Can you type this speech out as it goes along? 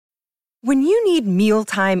When you need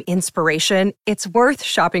mealtime inspiration, it's worth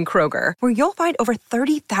shopping Kroger, where you'll find over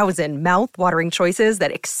 30,000 mouth-watering choices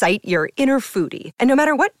that excite your inner foodie. And no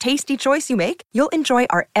matter what tasty choice you make, you'll enjoy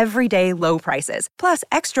our everyday low prices, plus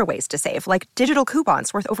extra ways to save, like digital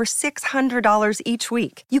coupons worth over $600 each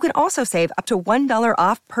week. You can also save up to $1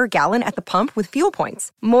 off per gallon at the pump with fuel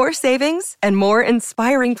points. More savings and more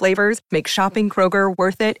inspiring flavors make shopping Kroger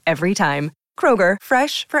worth it every time. Kroger,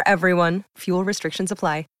 fresh for everyone. Fuel restrictions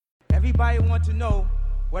apply. Everybody want to know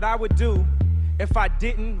what I would do if I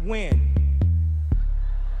didn't win.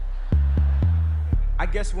 I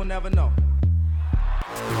guess we'll never know.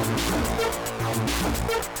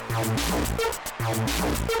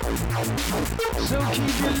 So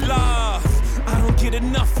keep it love. I don't get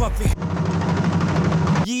enough of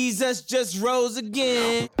it. Jesus just rose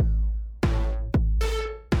again.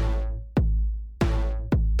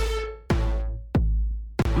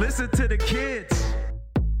 Listen to the kids.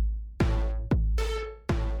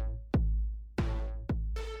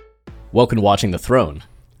 Welcome to Watching the Throne,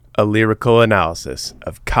 a lyrical analysis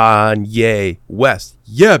of Kanye West.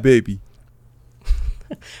 Yeah, baby.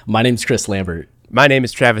 My name's Chris Lambert. My name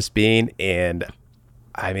is Travis Bean, and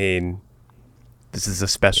I mean, this is a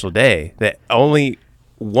special day that only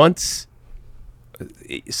once,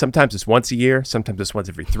 sometimes it's once a year, sometimes it's once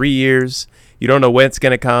every 3 years. You don't know when it's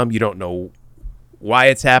going to come. You don't know why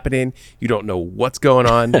it's happening. You don't know what's going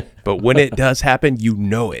on. But when it does happen, you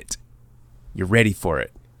know it. You're ready for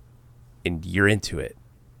it. And you're into it.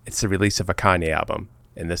 It's the release of a Kanye album,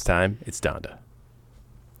 and this time it's Donda.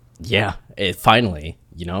 Yeah, it finally,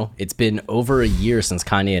 it's been over a year since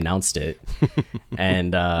Kanye announced it,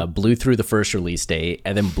 and blew through the first release date,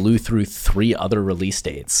 and then blew through 3 other release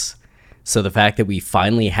dates. So the fact that we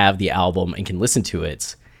finally have the album and can listen to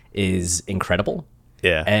it is incredible.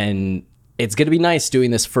 Yeah. And it's going to be nice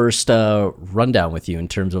doing this first rundown with you in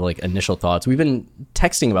terms of like initial thoughts. We've been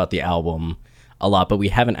texting about the album a lot, but we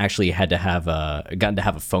haven't actually had to have gotten to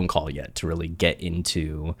have a phone call yet to really get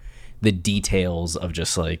into the details of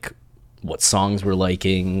just like what songs we're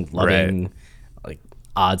liking, loving, right, like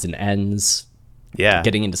odds and ends. Yeah.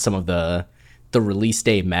 Getting into some of the release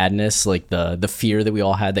day madness, like the fear that we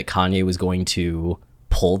all had that Kanye was going to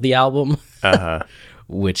pull the album. Uh-huh.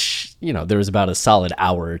 Which, there was about a solid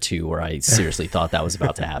hour or two where I seriously thought that was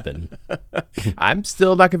about to happen. I'm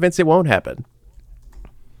still not convinced it won't happen.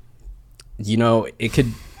 He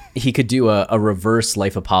could do a reverse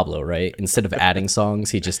Life of Pablo, right? Instead of adding songs,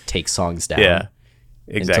 he just takes songs down. Yeah,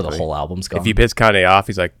 exactly. Until the whole album's gone. If you piss Kanye off,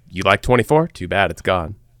 he's like, you like 24? Too bad, it's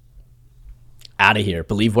gone. Out of here.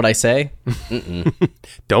 Believe what I say?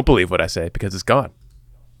 Don't believe what I say because it's gone.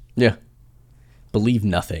 Yeah. Believe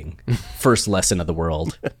nothing. First lesson of the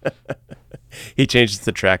world. He changes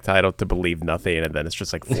the track title to Believe Nothing, and then it's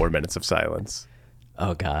just like 4 minutes of silence.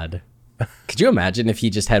 Oh, God. Could you imagine if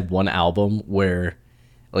he just had one album where,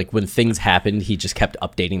 like, when things happened, he just kept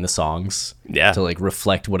updating the songs to, like,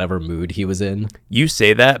 reflect whatever mood he was in? You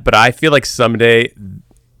say that, but I feel like someday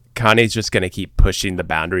Kanye's just going to keep pushing the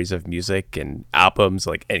boundaries of music and albums,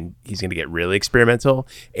 like, and he's going to get really experimental,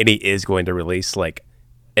 and he is going to release, like,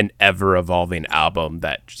 an ever-evolving album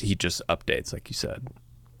that he just updates, like you said.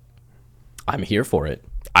 I'm here for it.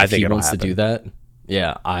 I if think he it'll wants happen. to do that,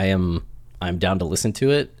 yeah, I'm down to listen to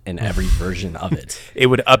it in every version of it. It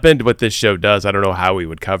would upend what this show does. I don't know how we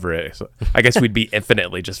would cover it. So I guess we'd be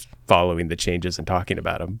infinitely just following the changes and talking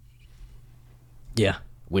about them. Yeah,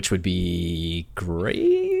 which would be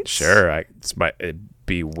great. Sure. It'd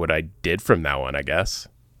be what I did from now on, I guess.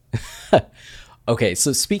 Okay,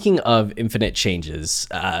 so speaking of infinite changes,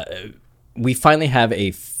 we finally have a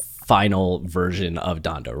final version of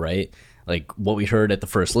Donda, right? Like what we heard at the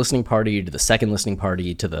first listening party, to the second listening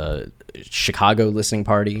party, to the Chicago listening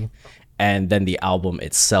party, and then the album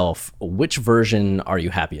itself. Which version are you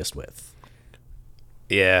happiest with?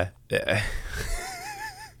 Yeah.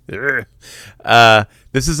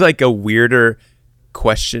 This is like a weirder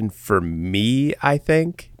question for me, I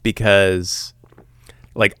think, because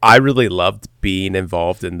like I really loved being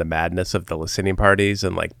involved in the madness of the listening parties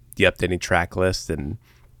and like the updating track list, and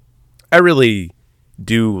I really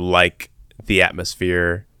do like the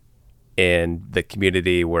atmosphere and the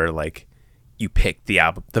community where like you pick the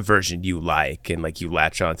album, the version you like, and like you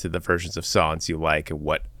latch on to the versions of songs you like and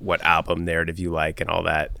what album narrative you like and all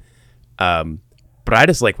that. But I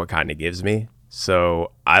just like what Kanye gives me,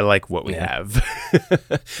 so I like what we have.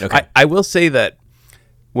 Okay. I will say that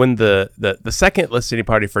when the second listening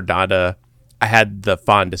party for Donda, I had the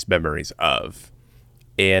fondest memories of,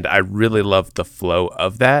 and I really loved the flow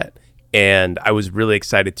of that. And I was really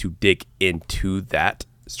excited to dig into that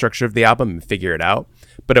structure of the album and figure it out.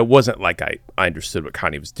 but it wasn't like I understood what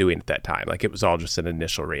Kanye was doing at that time. Like, it was all just an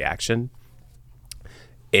initial reaction.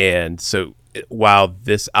 And so while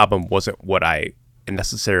this album wasn't what I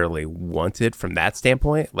necessarily wanted from that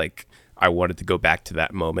standpoint, like, I wanted to go back to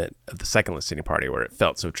that moment of the second listening party where it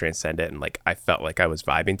felt so transcendent and like I felt like I was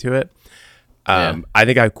vibing to it. I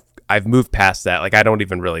think I've moved past that. Like, I don't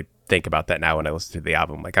even really think about that now when I listen to the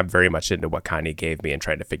album. Like, I'm very much into what Kanye gave me and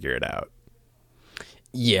trying to figure it out.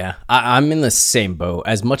 Yeah, I'm in the same boat.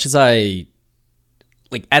 As much as I,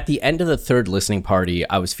 like, at the end of the third listening party,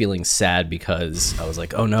 I was feeling sad because I was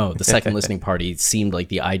like, oh no, the second listening party seemed like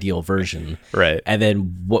the ideal version. Right. And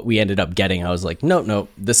then what we ended up getting, I was like, no,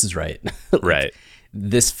 this is right. Like, Right.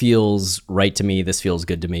 This feels right to me. This feels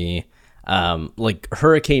good to me. Like,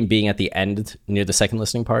 Hurricane being at the end near the second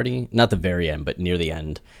listening party, not the very end, but near the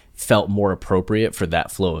end, felt more appropriate for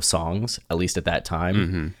that flow of songs, at least at that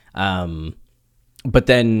time. But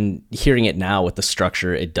then hearing it now with the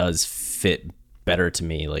structure, it does fit better to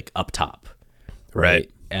me, like, up top.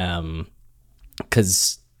 Right.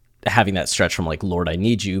 Because having that stretch from, like, Lord, I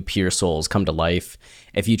Need You, Pure Souls, Come to Life,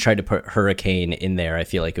 if you tried to put Hurricane in there, I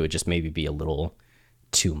feel like it would just maybe be a little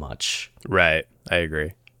too much. Right. I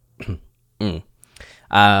agree.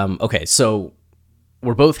 Okay, so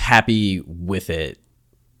we're both happy with it.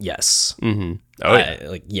 Yes. Mm-hmm. Oh, yeah.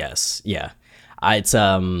 Like, yes. Yeah. It's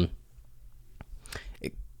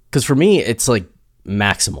because for me, it's like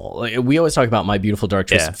maximal. Like, we always talk about My Beautiful Dark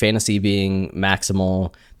Twisted Fantasy being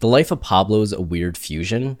maximal. The Life of Pablo is a weird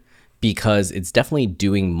fusion because it's definitely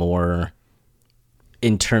doing more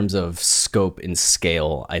in terms of scope and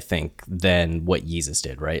scale, I think, than what Yeezus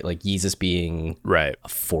did, right? Like, Yeezus being Right. a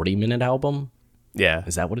 40-minute album. Yeah.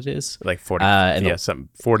 Is that what it is? Like 40, something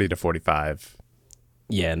 40 to 45.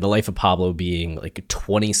 Yeah, and The Life of Pablo being like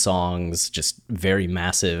 20 songs, just very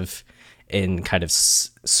massive in kind of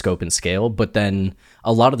scope and scale. But then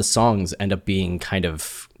a lot of the songs end up being kind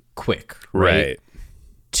of quick, right?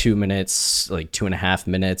 2 minutes, like 2.5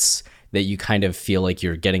 minutes, that you kind of feel like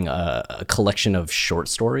you're getting a collection of short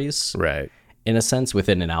stories, Right. in a sense,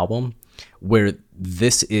 within an album, where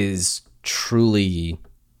this is truly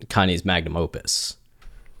Kanye's magnum opus.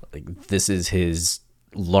 Like, this is his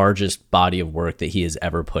largest body of work that he has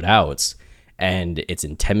ever put out, and it's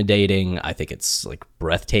intimidating. I think it's like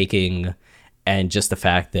breathtaking, and just the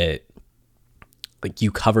fact that, like,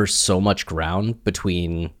 you cover so much ground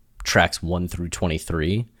between tracks 1 through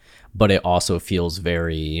 23, but it also feels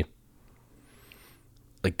very,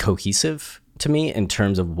 like, cohesive to me in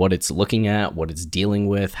terms of what it's looking at, what it's dealing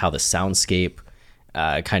with, how the soundscape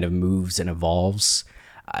kind of moves and evolves.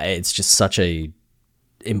 It's just such a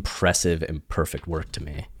impressive and perfect work to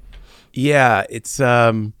me. Yeah, it's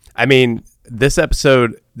I mean,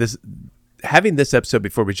 having this episode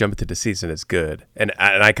before we jump into the season is good. And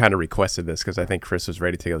I kind of requested this because I think Chris was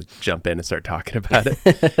ready to go jump in and start talking about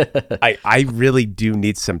it. I really do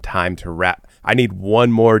need some time to wrap. I need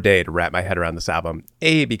one more day to wrap my head around this album.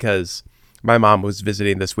 Because my mom was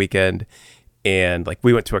visiting this weekend and, like,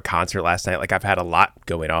 we went to a concert last night. Like, I've had a lot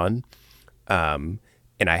going on.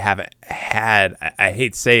 And I haven't had, I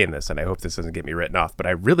hate saying this and I hope this doesn't get me written off, but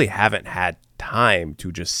I really haven't had time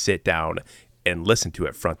to just sit down and listen to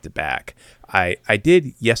it front to back. I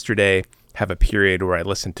did yesterday have a period where I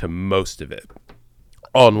listened to most of it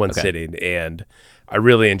all in one sitting, and I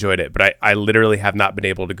really enjoyed it. But I literally have not been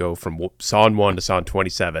able to go from song 1 to song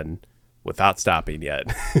 27 without stopping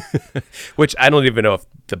yet, which I don't even know if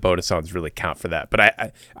the bonus songs really count for that. But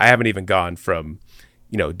I haven't even gone from,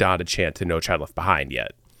 you know, Dawn to Chant to No Child Left Behind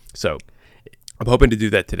yet. So I'm hoping to do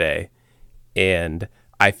that today. And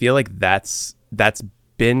I feel like that's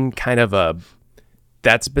been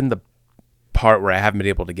the part where I haven't been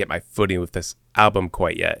able to get my footing with this album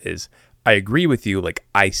quite yet. Is I agree with you. Like,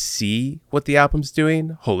 I see what the album's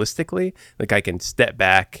doing holistically. Like, I can step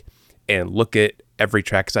back and look at every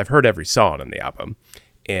track because I've heard every song on the album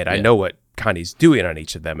and I know what Kanye's doing on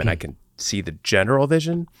each of them, and I can see the general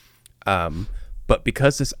vision. But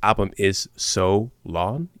because this album is so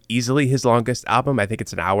long, easily his longest album, I think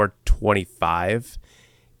it's an hour 25.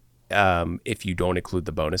 If you don't include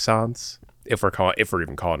the bonus songs, if we're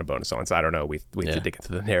even calling it bonus songs, I don't know. We have to dig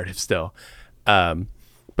into the narrative still.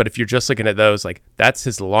 But if you're just looking at those, like, that's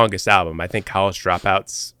his longest album. I think College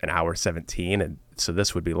Dropout's an hour 17, and so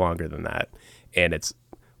this would be longer than that. And it's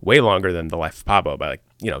way longer than The Life of Pablo by, like,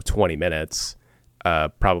 20 minutes.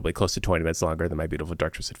 Probably close to 20 minutes longer than My Beautiful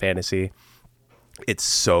Dark Twisted Fantasy. It's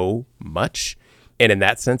so much, and in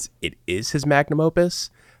that sense, it is his magnum opus.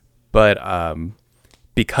 But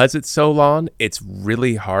because it's so long, it's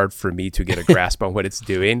really hard for me to get a grasp on what it's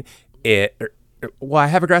doing. I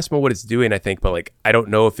have a grasp on what it's doing, I think, but, like, I don't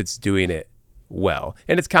know if it's doing it well.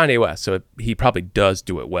 And it's Kanye West, so he probably does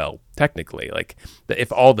do it well technically. Like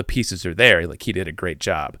if all the pieces are there, like he did a great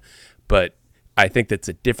job. But I think that's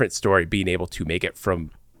a different story, being able to make it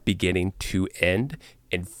from beginning to end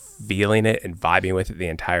and feeling it and vibing with it the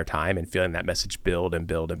entire time and feeling that message build and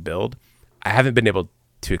build and build. I haven't been able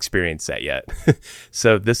to experience that yet.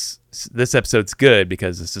 So this episode's good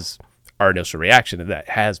because this is our initial reaction, and that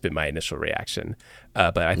has been my initial reaction.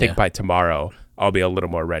 But I think by tomorrow I'll be a little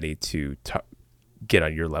more ready to get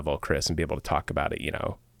on your level, Chris, and be able to talk about it,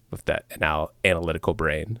 with that analytical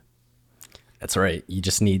brain. That's right. You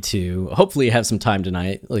just need to hopefully have some time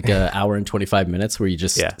tonight, like an hour and 25 minutes where you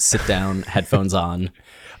just sit down, headphones on.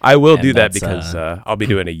 I will do that because I'll be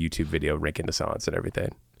doing a YouTube video ranking the songs and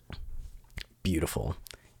everything. Beautiful.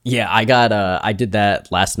 Yeah, I did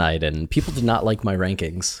that last night and people did not like my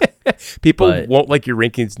rankings. People won't like your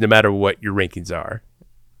rankings no matter what your rankings are.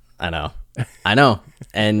 I know.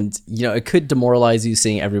 And, it could demoralize you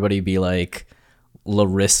seeing everybody be like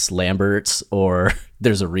Larissa Lambert, or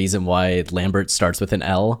there's a reason why Lambert starts with an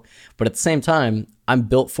L. But at the same time, I'm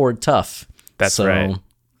built Ford tough. That's right.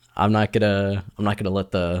 I'm not gonna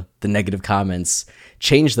let the negative comments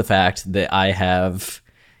change the fact that I have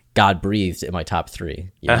God breathed in my top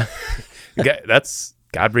 3. That's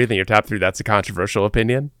God breathed in your top 3. That's a controversial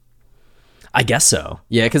opinion. I guess so.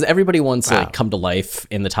 Yeah, because everybody wants like Come to Life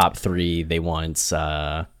in the top 3. They want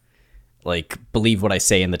like Believe What I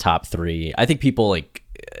Say in the top 3. I think people like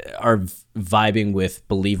are vibing with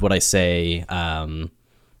Believe What I Say,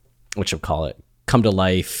 what you call it, Come to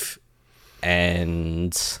Life,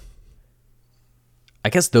 and I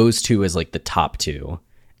guess those two is like the top 2,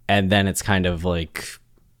 and then it's kind of like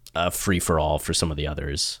a free for all for some of the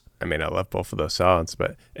others. I mean, I love both of those songs,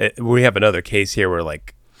 but we have another case here where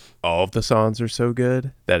like all of the songs are so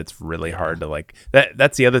good that it's really hard to like that.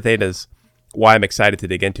 That's the other thing, is why I'm excited to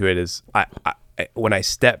dig into it, is I when I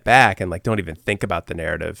step back and like don't even think about the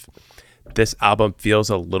narrative, this album feels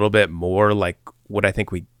a little bit more like what I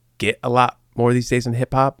think we get a lot more these days in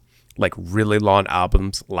hip hop, like really long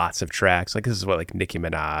albums, lots of tracks. Like this is what like Nicki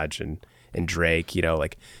Minaj and Drake,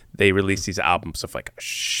 like they release these albums of like a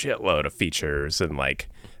shitload of features and like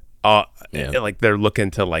like they're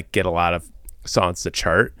looking to like get a lot of songs to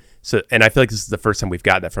chart. So, and I feel like this is the first time we've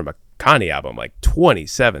gotten that from a Kanye album, like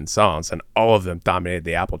 27 songs, and all of them dominated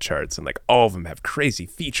the Apple charts, and like all of them have crazy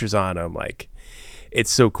features on them. Like,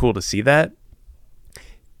 it's so cool to see that.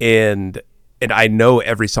 And I know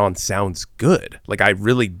every song sounds good. Like, I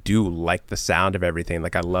really do like the sound of everything.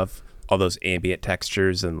 Like, I love all those ambient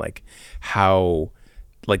textures and like how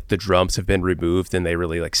like the drums have been removed and they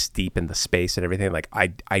really like steepen the space and everything. Like,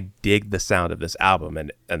 I dig the sound of this album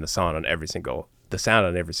and the sound on every single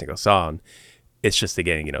song. It's just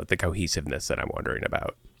again, the cohesiveness that I'm wondering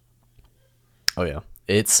about. Oh yeah,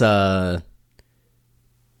 it's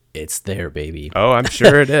there, baby. Oh, I'm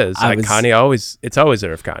sure it is. It's always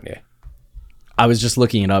there of Kanye. I was just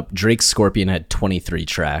looking it up. Drake's Scorpion had 23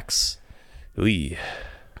 tracks. Ooh.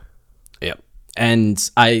 Yep. And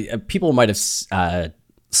people might have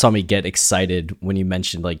saw me get excited when you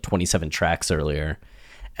mentioned like 27 tracks earlier.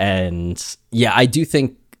 And yeah, I do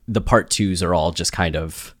think the part 2s are all just kind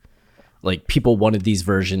of like people wanted these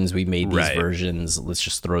versions. We made these versions. Let's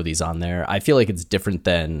just throw these on there. I feel like it's different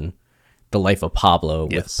than The Life of Pablo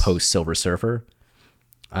with post Silver Surfer.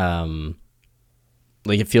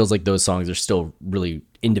 Like it feels like those songs are still really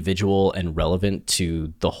individual and relevant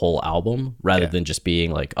to the whole album rather than just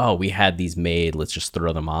being like, oh, we had these made, let's just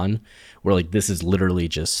throw them on. Where like this is literally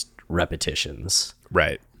just repetitions.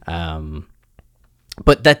 Right.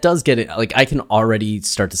 But that does get it. Like I can already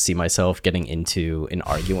start to see myself getting into an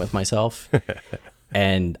argument with myself.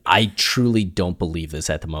 And I truly don't believe this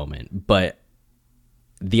at the moment. But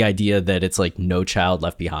the idea that it's like No Child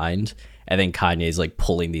Left Behind and then Kanye's like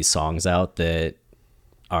pulling these songs out that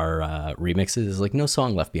are remixes is like no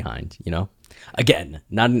song left behind, Again,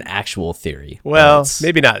 not an actual theory. Well,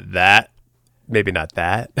 maybe not that.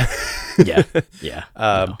 Yeah.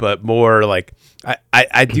 But more like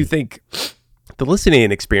I do think the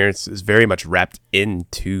listening experience is very much wrapped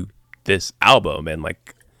into this album, and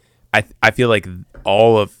like I feel like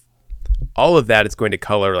all of that is going to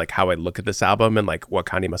color like how I look at this album and like what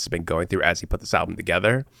Kanye must have been going through as he put this album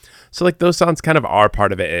together. So like those songs kind of are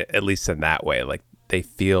part of it, at least in that way. Like they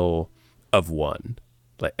feel of one,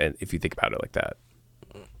 like, and if you think about it like that.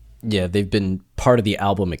 Yeah, they've been part of the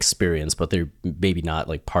album experience, but they're maybe not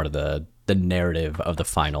like part of the narrative of the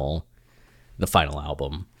final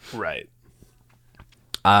album. Right.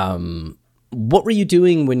 What were you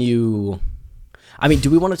doing when do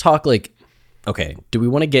we want to talk like, okay, do we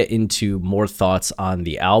want to get into more thoughts on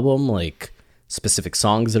the album, like specific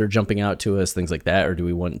songs that are jumping out to us, things like that, or do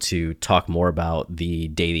we want to talk more about the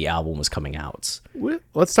day the album was coming out?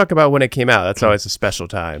 Let's talk about when it came out. That's always a special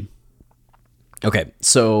time. Okay,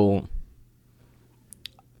 so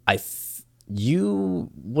what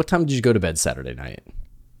time did you go to bed Saturday night?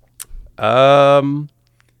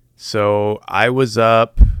 So I was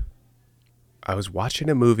up. I was watching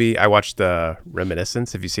a movie. I watched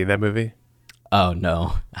Reminiscence. Have you seen that movie? Oh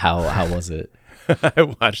no, how was it?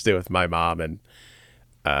 I watched it with my mom and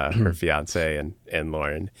her fiance and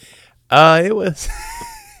Lauren. It was,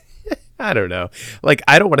 I don't know. Like,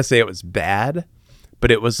 I don't want to say it was bad,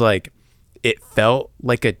 but it was like, it felt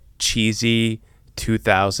like a cheesy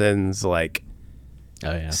 2000s, like,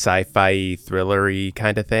 sci-fi thrillery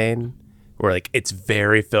kind of thing, where like it's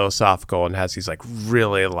very philosophical and has these like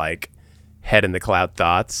really like head in the cloud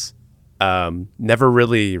thoughts. Never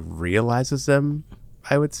really realizes them,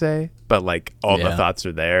 I would say, but like all the thoughts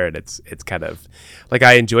are there, and it's kind of like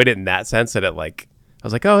I enjoyed it in that sense that it like I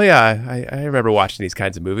was like, oh yeah, I remember watching these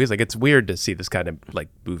kinds of movies. Like, it's weird to see this kind of like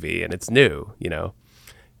movie, and it's new, you know.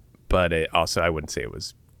 But it also, I wouldn't say it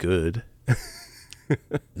was good.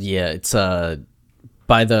 Yeah, it's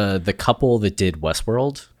by the couple that did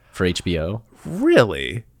Westworld for HBO.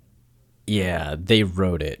 Really? Yeah, they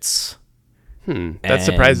wrote it. That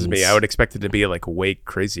surprises me. I would expect it to be like way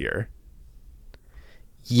crazier.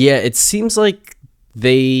 Yeah, it seems like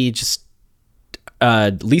they just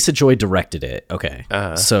Lisa Joy directed it. Okay.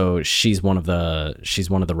 So she's one of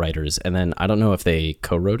the writers, and then I don't know if they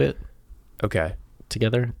co-wrote it. Okay.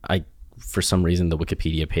 Together. For some reason the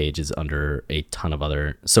Wikipedia page is under a ton of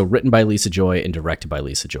other. So written by Lisa Joy and directed by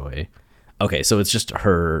Lisa Joy. Okay, so it's just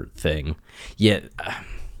her thing. Yeah.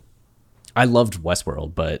 I loved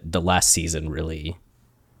Westworld, but the last season really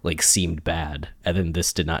like seemed bad, and then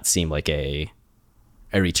this did not seem like a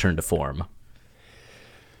return to form.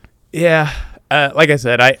 Yeah, like I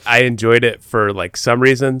said, I enjoyed it for like some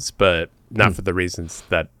reasons, but not for the reasons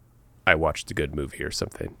that I watched a good movie or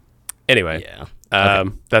something. Anyway,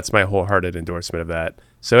 that's my wholehearted endorsement of that.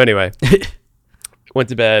 So anyway, went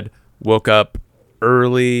to bed, woke up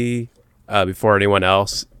early before anyone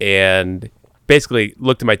else, and basically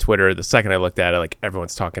looked at my Twitter. The second I looked at it, like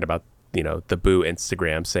everyone's talking about, you know, the Boo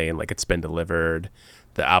Instagram saying like it's been delivered,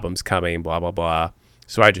 the album's coming, blah blah blah.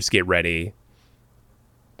 So I just get ready.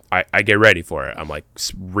 I get ready for it. I'm like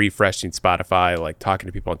refreshing Spotify, like talking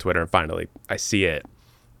to people on Twitter, and finally I see it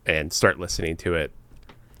and start listening to it.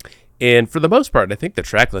 And for the most part, I think the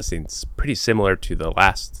track listing's pretty similar to the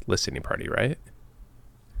last listening party, right?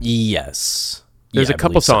 Yes. There's a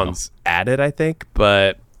couple songs added, I think,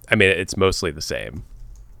 but I mean, it's mostly the same.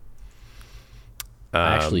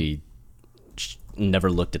 I actually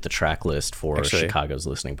never looked at the track list for Chicago's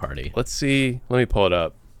listening party. Let's see. Let me pull it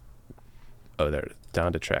up. Oh, there.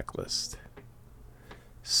 Down to track list.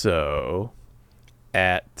 So,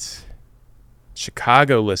 at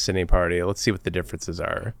Chicago listening party, let's see what the differences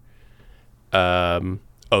are.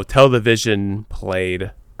 Tell the Vision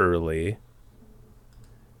played early.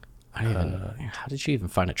 How did you even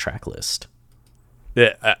find a track list?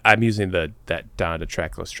 I'm using that Down to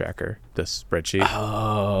track list tracker, the spreadsheet.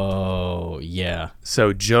 Oh, yeah.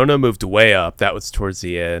 So Jonah moved way up. That was towards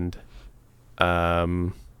the end.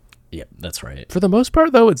 Yep, that's right. For the most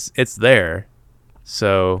part, though, it's there.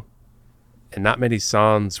 So, and not many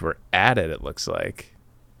songs were added, it looks like.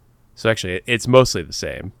 So actually, it's mostly the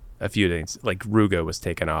same. A few things, like Ruga was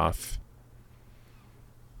taken off.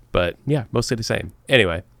 But yeah, mostly the same.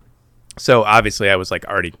 Anyway, so obviously I was like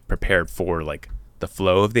already prepared for like the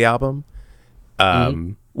flow of the album.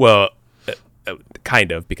 Well,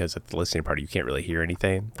 kind of, because at the listening party you can't really hear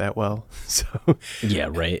anything that well. So yeah,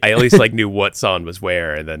 right. I at least like knew what song was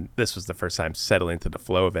where, and then this was the first time settling into the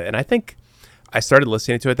flow of it. And I think I started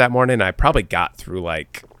listening to it that morning, and I probably got through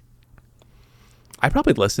like, I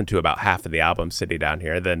probably listened to about half of the album sitting down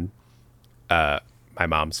here. Then my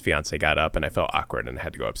mom's fiance got up, and I felt awkward and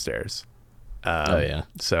had to go upstairs.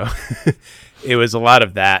 So it was a lot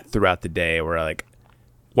of that throughout the day, where like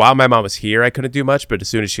while my mom was here, I couldn't do much, but as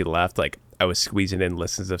soon as she left, like I was squeezing in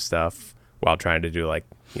listens of stuff while trying to do like,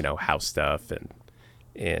 you know, house stuff and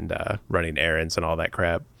running errands and all that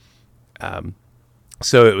crap.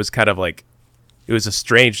 So it was kind of like, it was a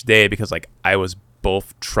strange day, because like I was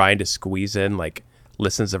both trying to squeeze in like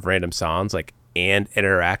listens of random songs, like, and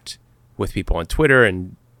interact with people on Twitter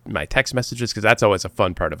and my text messages, because that's always a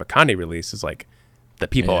fun part of a Kanye release, is like the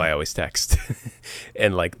people I always text.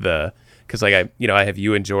 And like because like I have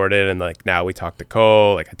you and Jordan, and like now we talked to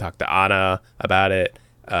Cole, like I talked to Anna about it.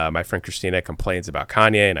 My friend Christina complains about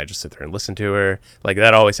Kanye, and I just sit there and listen to her. Like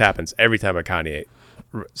that always happens every time a Kanye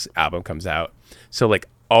album comes out. So like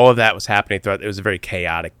all of that was happening throughout. It was a very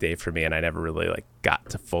chaotic day for me, and I never really like got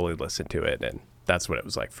to fully listen to it, and that's what it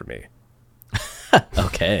was like for me.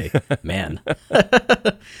 Okay, man.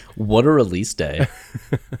 What a release day.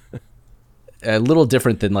 A little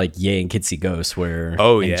different than like Ye and Kids See Ghosts, where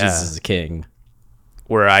Jesus is a King.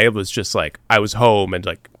 Where I was just like, I was home and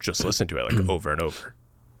like just listened to it like over and over.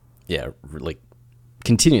 Yeah, like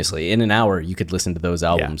continuously. In an hour, you could listen to those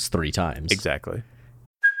albums 3 times. Exactly.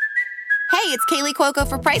 Hey, it's Kaylee Cuoco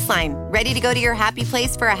for Priceline. Ready to go to your happy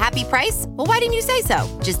place for a happy price? Well, why didn't you say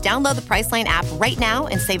so? Just download the Priceline app right now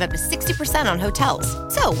and save up to 60% on hotels.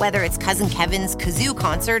 So whether it's Cousin Kevin's Kazoo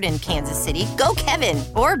Concert in Kansas City, go Kevin,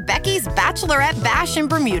 or Becky's Bachelorette Bash in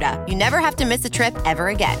Bermuda, you never have to miss a trip ever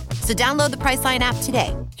again. So download the Priceline app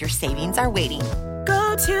today. Your savings are waiting.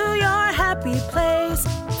 Go to your happy place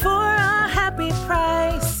for a happy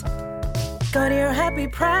price. Go to your happy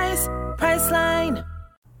price, Priceline.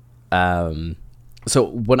 So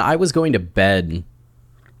when I was going to bed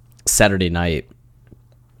Saturday night,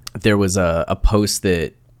 there was a post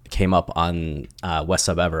that came up on West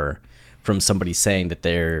Sub Ever from somebody saying that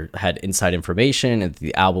they had inside information and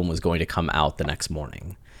the album was going to come out the next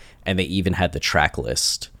morning. And they even had the track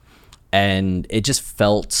list. And it just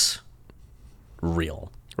felt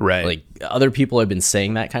real. Right. Like other people have been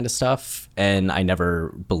saying that kind of stuff and I never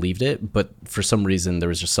believed it, but for some reason there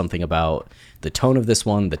was just something about the tone of this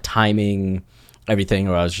one, the timing, everything,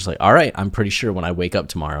 where I was just like, all right, I'm pretty sure when I wake up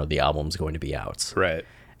tomorrow the album's going to be out. Right.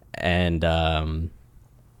 And I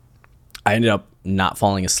ended up not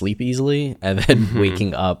falling asleep easily and then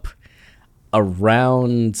waking up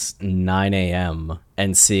around 9 a.m.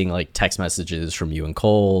 and seeing like text messages from you and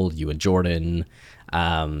Cole, you and Jordan,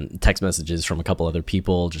 text messages from a couple other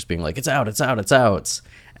people just being like, it's out,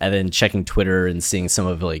 and then checking Twitter and seeing some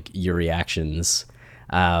of like your reactions.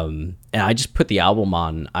 And I just put the album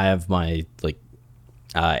on. I have my like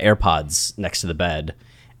AirPods next to the bed,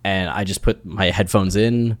 and I just put my headphones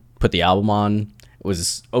in, put the album on,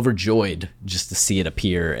 was overjoyed just to see it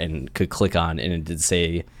appear and could click on, and it did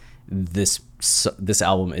say this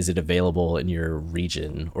album, is it available in your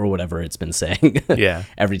region, or whatever it's been saying. Yeah.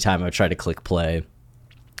 Every time I try to click play.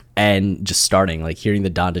 And just starting, like hearing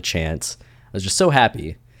the Donda chant, I was just so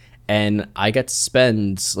happy. And I got to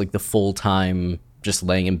spend like the full time just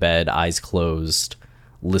laying in bed, eyes closed,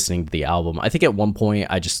 listening to the album. I think at one point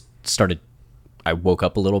I woke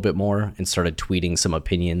up a little bit more and started tweeting some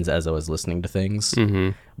opinions as I was listening to things.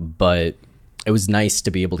 But it was nice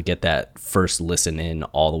to be able to get that first listen in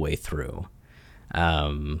all the way through.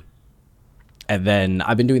 And then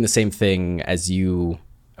I've been doing the same thing as you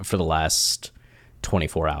for the last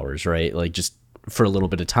 24 hours, right? Like just for a little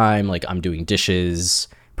bit of time, like I'm doing dishes,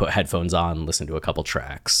 put headphones on, listen to a couple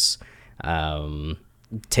tracks,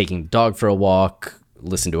 taking the dog for a walk,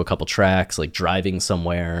 listen to a couple tracks, like driving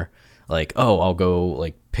somewhere, like, oh, I'll go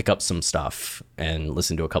like pick up some stuff and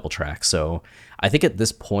listen to a couple tracks. So I think at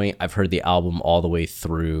this point I've heard the album all the way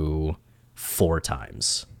through 4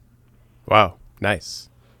 times. Wow. Nice.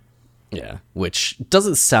 Yeah, which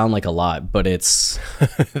doesn't sound like a lot, but it's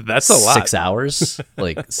that's a lot. 6 hours,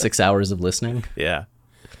 like 6 hours of listening. Yeah,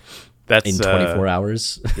 that's in 24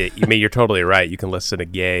 hours. Yeah, I mean, you're totally right. You can listen to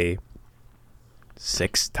Gay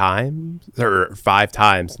 6 times or 5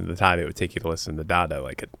 times the time it would take you to listen to Donda.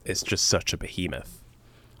 Like it's just such a behemoth.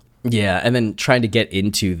 Yeah, and then trying to get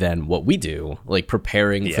into then what we do, like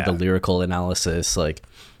preparing for the lyrical analysis. Like,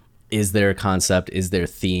 is there a concept? Is there a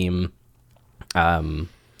theme?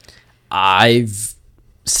 I've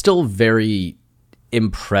still very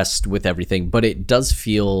impressed with everything, but it does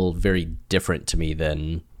feel very different to me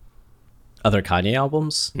than other Kanye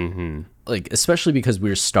albums. Mm-hmm. Like, especially because we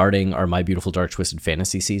were starting our My Beautiful Dark Twisted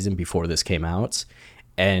Fantasy season before this came out,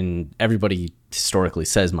 and everybody historically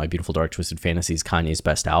says My Beautiful Dark Twisted Fantasy is Kanye's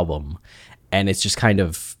best album, and it's just kind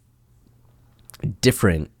of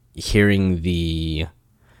different hearing the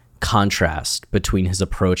contrast between his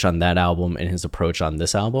approach on that album and his approach on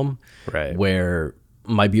this album, right? Where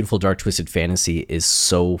My Beautiful Dark Twisted Fantasy is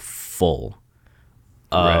so full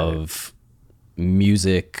of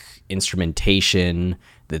music, instrumentation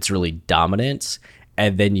that's really dominant,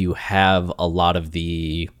 and then you have a lot of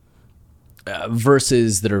the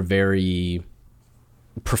verses that are very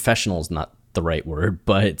professional is not the right word,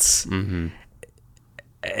 but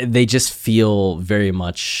they just feel very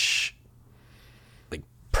much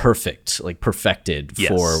perfect, like perfected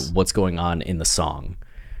for what's going on in the song,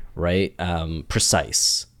 right?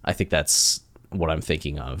 Precise. I think that's what I'm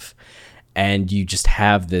thinking of. And you just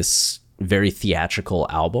have this very theatrical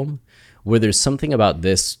album where there's something about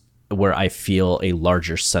this where I feel a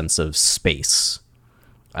larger sense of space.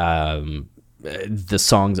 The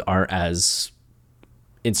songs aren't as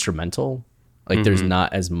instrumental. Like there's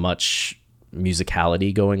not as much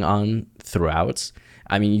musicality going on throughout.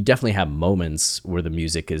 I mean, you definitely have moments where the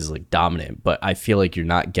music is like dominant, but I feel like you're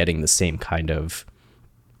not getting the same kind of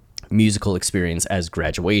musical experience as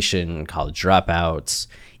Graduation, College Dropouts,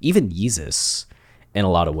 even Yeezus. In a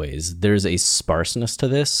lot of ways, there's a sparseness to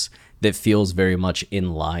this that feels very much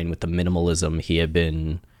in line with the minimalism he had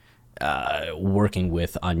been working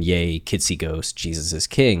with on Ye, Kids See Ghost, Jesus is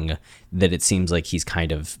King, that it seems like he's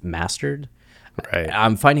kind of mastered. Right.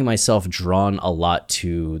 I'm finding myself drawn a lot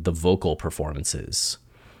to the vocal performances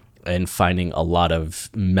and finding a lot of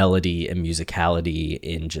melody and musicality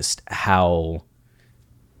in just how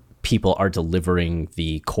people are delivering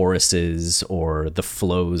the choruses or the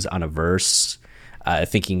flows on a verse.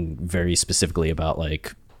 Thinking very specifically about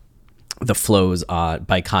like the flows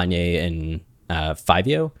by Kanye and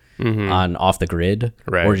Fivio on Off the Grid,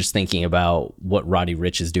 right. Or just thinking about what Roddy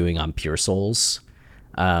Ricch is doing on Pure Souls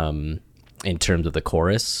in terms of the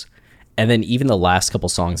chorus. And then even the last couple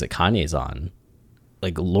songs that Kanye's on,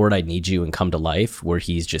 like Lord, I Need You and Come to Life, where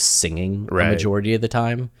he's just singing right. the majority of the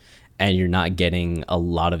time, and you're not getting a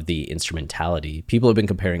lot of the instrumentality. People have been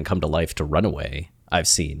comparing Come to Life to Runaway, I've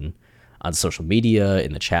seen on social media,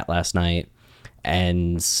 in the chat last night,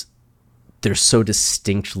 and they're so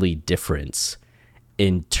distinctly different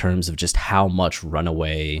in terms of just how much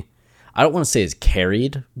Runaway, I don't want to say is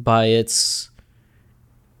carried by its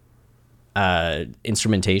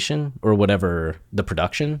instrumentation or whatever the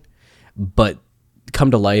production, but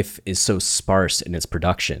Come to Life is so sparse in its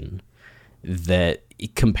production that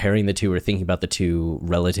comparing the two or thinking about the two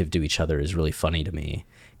relative to each other is really funny to me,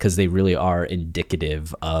 because they really are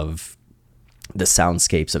indicative of the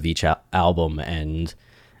soundscapes of each album and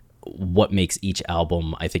what makes each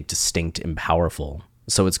album, I think, distinct and powerful.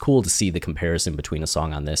 So it's cool to see the comparison between a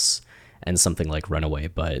song on this and something like Runaway,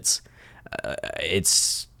 but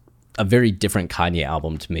it's a very different Kanye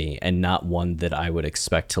album to me, and not one that I would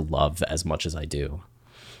expect to love as much as I do.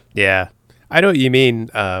 Yeah, I know what you mean.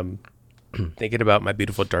 Thinking about My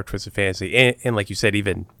Beautiful Dark Twisted Fantasy, and like you said,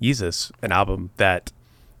 even Yeezus, an album that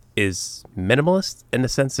is minimalist in the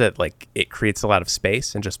sense that like it creates a lot of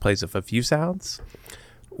space and just plays with a few sounds,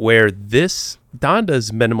 where this Donda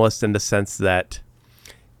is minimalist in the sense that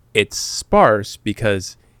it's sparse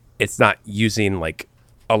because it's not using like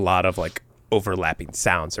a lot of like overlapping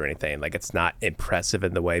sounds or anything. Like it's not impressive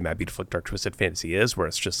in the way My Beautiful Dark Twisted Fantasy is, where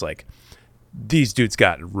it's just like these dudes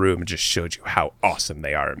got room and just showed you how awesome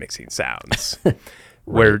they are at mixing sounds. Right.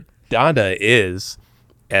 Where Donda is,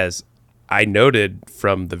 as I noted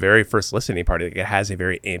from the very first listening party, it has a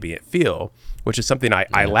very ambient feel, which is something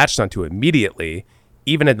I latched onto immediately,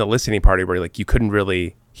 even in the listening party where like you couldn't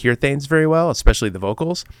really hear things very well, especially the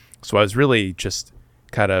vocals. So I was really just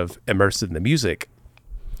kind of immersed in the music.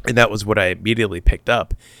 And that was what I immediately picked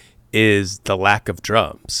up, is the lack of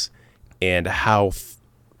drums and how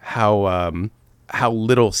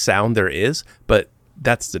little sound there is. But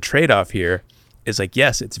that's the trade-off here. Is like,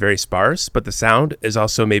 yes, it's very sparse, but the sound is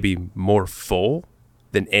also maybe more full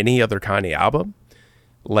than any other Kanye album.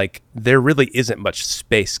 Like there really isn't much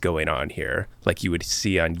space going on here, like you would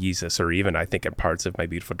see on Yeezus, or even I think in parts of My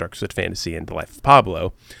Beautiful Dark Twisted Fantasy and The Life of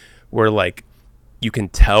Pablo, where like you can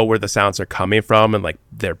tell where the sounds are coming from and like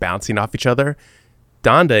they're bouncing off each other.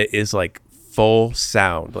 Donda is like full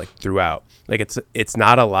sound like throughout. Like it's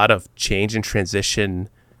not a lot of change and transition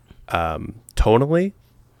tonally.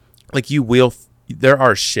 Like there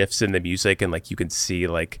are shifts in the music, and like you can see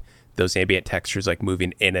like those ambient textures like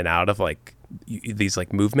moving in and out of like these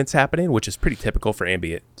like movements happening, which is pretty typical for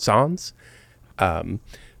ambient songs.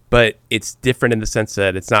 But it's different in the sense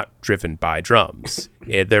that it's not driven by drums.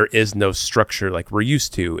 There is no structure like we're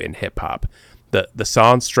used to in hip hop. The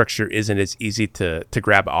song structure isn't as easy to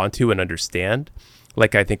grab onto and understand,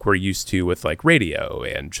 like I think we're used to with like radio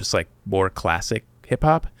and just like more classic hip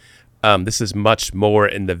hop. This is much more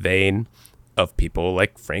in the vein of people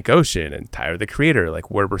like Frank Ocean and Tyler the Creator,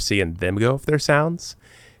 like where we're seeing them go with their sounds,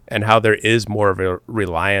 and how there is more of a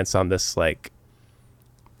reliance on this like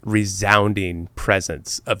resounding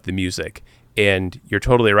presence of the music. And you're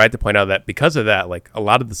totally right to point out that because of that, like a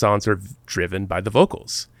lot of the songs are driven by the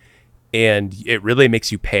vocals, and it really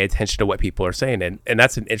makes you pay attention to what people are saying. And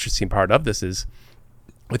that's an interesting part of this, is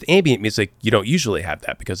with ambient music, you don't usually have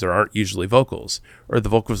that because there aren't usually vocals, or the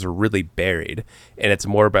vocals are really buried, and it's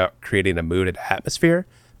more about creating a mood and atmosphere.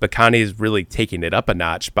 But Kanye is really taking it up a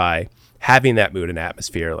notch by having that mood and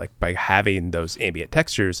atmosphere, like by having those ambient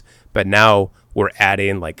textures. But now we're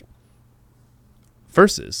adding like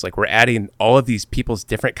verses, like we're adding all of these people's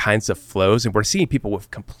different kinds of flows, and we're seeing people with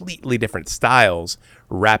completely different styles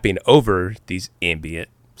rapping over these ambient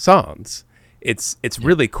songs. it's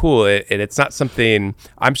really cool, and it's not something,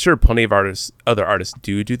 I'm sure plenty of other artists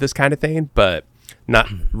do this kind of thing, but not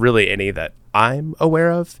really any that I'm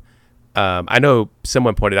aware of. I know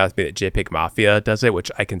someone pointed out to me that JPEG Mafia does it,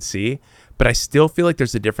 which I can see, but I still feel like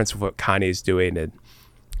there's a difference with what Kanye's doing. And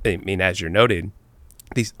I mean, as you're noting,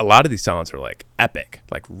 a lot of these songs are like epic,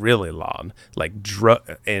 like really long, like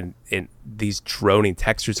and these droning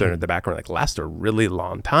textures that are in the background like last a really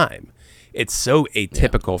long time. It's so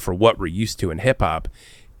atypical for what we're used to in hip hop.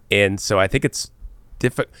 And so I think it's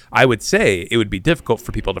I would say it would be difficult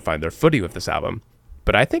for people to find their footing with this album,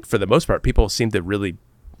 but I think for the most part, people seem to really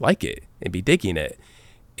like it and be digging it.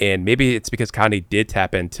 And maybe it's because Kanye did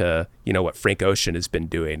tap into, what Frank Ocean has been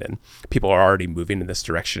doing, and people are already moving in this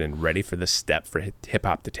direction and ready for this step for hip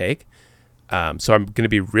hop to take. So I'm going to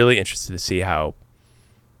be really interested to see how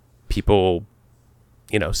people,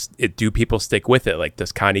 do people stick with it? Like,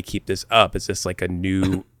 does Kanye keep this up? Is this like a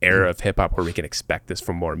new era of hip hop where we can expect this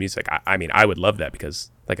from more music? I mean, I would love that because,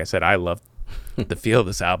 like I said, I love the feel of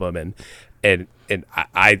this album, and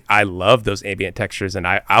I love those ambient textures, and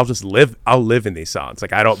I'll live in these songs.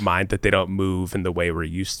 Like, I don't mind that they don't move in the way we're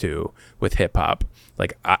used to with hip hop.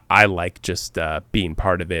 Like, I like just being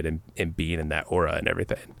part of it and being in that aura and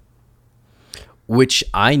everything. Which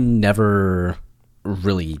I never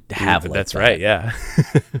really have. That's right. Yeah.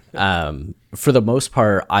 For the most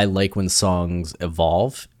part, I like when songs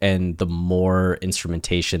evolve, and the more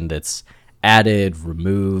instrumentation that's added,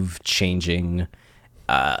 removed, changing,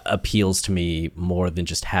 appeals to me more than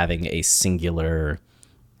just having a singular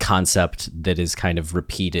concept that is kind of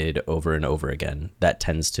repeated over and over again. That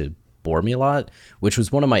tends to bore me a lot, which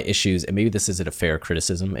was one of my issues. And maybe this isn't a fair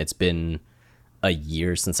criticism. It's been a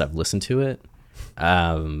year since I've listened to it.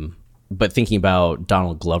 But thinking about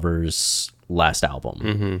Donald Glover's last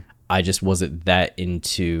album, I just wasn't that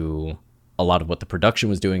into a lot of what the production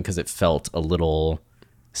was doing because it felt a little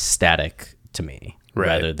static to me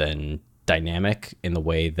rather than dynamic in the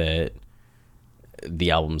way that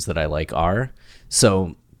the albums that I like are.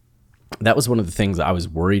 So that was one of the things I was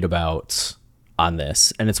worried about on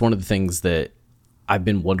this. And it's one of the things that I've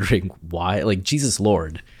been wondering why, like, Jesus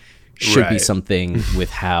Lord should be something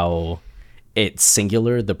with how it's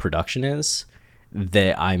singular the production is,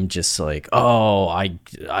 that I'm just like, oh,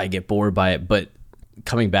 I get bored by it. But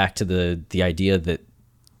coming back to the idea that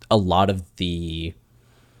a lot of the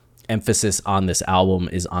emphasis on this album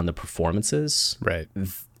is on the performances. Right.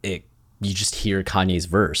 You just hear Kanye's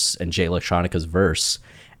verse and Jay Electronica's verse,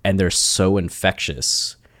 and they're so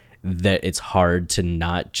infectious that it's hard to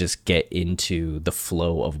not just get into the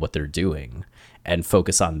flow of what they're doing and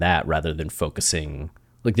focus on that rather than focusing,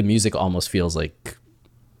 like, the music almost feels like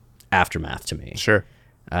aftermath to me. Sure.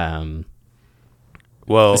 Well,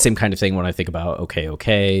 the same kind of thing when I think about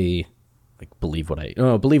okay, like believe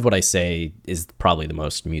what I say is probably the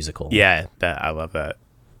most musical. Yeah, I love that.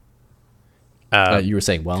 You were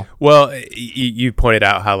saying, well, you pointed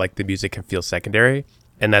out how, like, the music can feel secondary,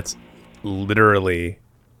 and that's literally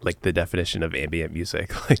like the definition of ambient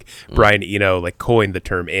music. Like, Brian Eno, like, coined the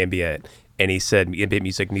term ambient, and he said ambient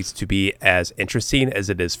music needs to be as interesting as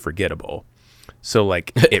it is forgettable. So,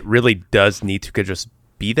 like, it really does need to just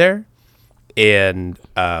be there, and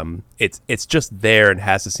it's just there and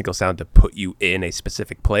has a single sound to put you in a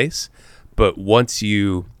specific place. But once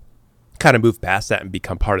you kind of move past that and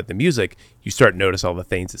become part of the music, you start to notice all the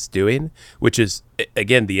things it's doing, which is,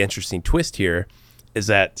 again, the interesting twist here is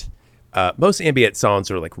that most ambient songs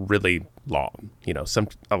are, like, really long.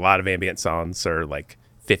 A lot of ambient songs are like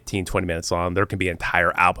 15, 20 minutes long. There can be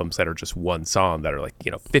entire albums that are just one song that are, like,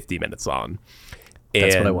 50 minutes long.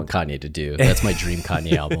 That's what I want Kanye to do. That's my dream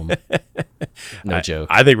Kanye album. No joke.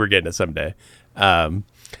 I think we're getting it someday.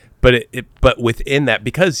 But within that,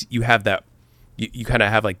 because you have that, you kind of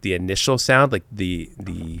have, like, the initial sound, like the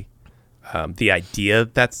idea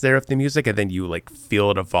that's there of the music, and then you, like,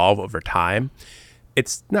 feel it evolve over time.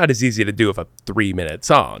 It's not as easy to do with a 3-minute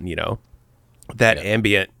song. That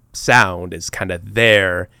ambient sound is kind of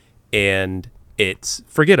there, and it's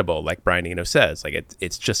forgettable, like Brian Eno says. Like,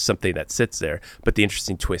 it's just something that sits there. But the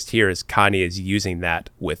interesting twist here is Kanye is using that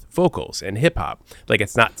with vocals and hip hop. Like,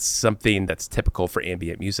 it's not something that's typical for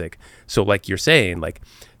ambient music. So, like you're saying, like,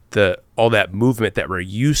 all that movement that we're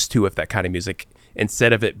used to with that kind of music,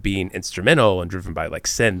 instead of it being instrumental and driven by, like,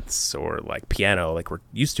 synths or, like, piano, like we're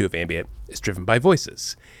used to of ambient, it's driven by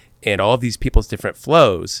voices and all of these people's different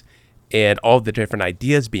flows and all the different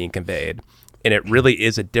ideas being conveyed. And it really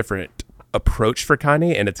is a different approach for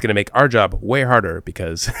Kanye, and it's going to make our job way harder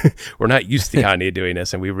because we're not used to Kanye doing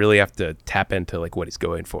this, and we really have to tap into, like, what he's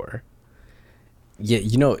going for.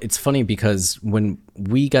 Yeah, it's funny because when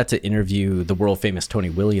we got to interview the world famous Tony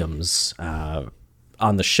Williams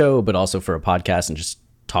on the show, but also for a podcast and just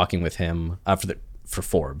talking with him for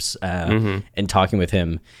Forbes and talking with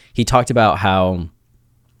him, he talked about how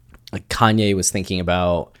Kanye was thinking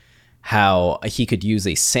about how he could use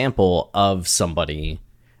a sample of somebody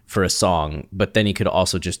for a song, but then he could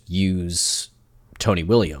also just use Tony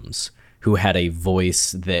Williams, who had a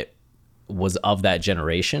voice that was of that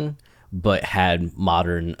generation, but had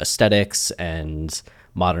modern aesthetics and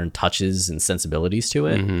modern touches and sensibilities to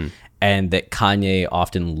it. And that Kanye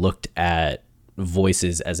often looked at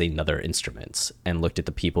voices as another instrument and looked at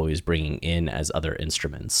the people he was bringing in as other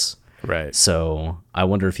instruments. Right. So I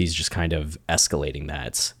wonder if he's just kind of escalating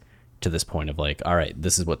that to this point of like, all right,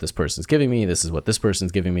 this is what this person's giving me. This is what this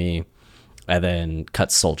person's giving me. And then cut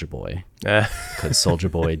Soulja Boy, because Soulja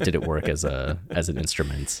Boy didn't work as an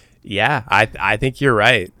instrument. Yeah, I think you're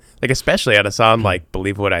right. Like, especially on a song like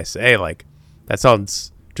Believe What I Say, like that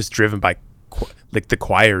song's just driven by like the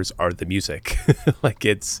choirs are the music. Like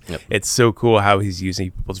it's so cool how he's using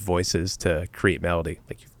people's voices to create melody,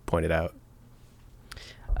 like you pointed out.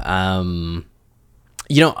 I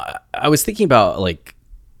was thinking about like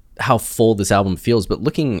how full this album feels, but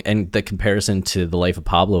looking and the comparison to The Life of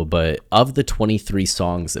Pablo, but of the 23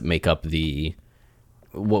 songs that make up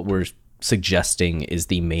what we're suggesting is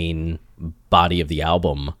the main body of the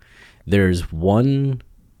album, there's 2.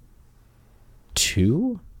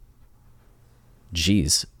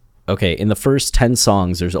 Okay, in the first 10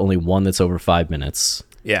 songs, there's only one that's over 5 minutes.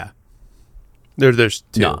 Yeah. There's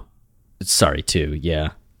 2. No. Sorry, 2, yeah.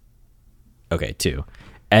 Okay, 2.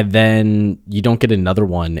 And then you don't get another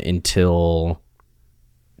one until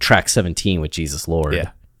track 17 with Jesus Lord.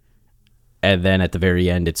 Yeah. And then at the very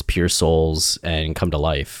end, it's Pure Souls and Come to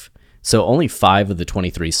Life. So only 5 of the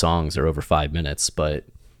 23 songs are over 5 minutes, but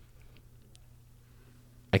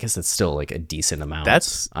I guess that's still like a decent amount.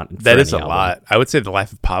 That is a lot. I would say The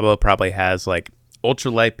Life of Pablo probably has like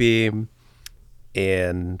Ultralight Beam,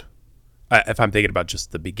 and if I'm thinking about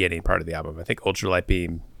just the beginning part of the album, I think Ultralight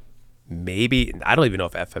Beam, maybe, I don't even know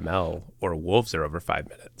if FML or Wolves are over 5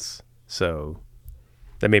 minutes. So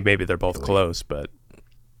maybe they're both close, but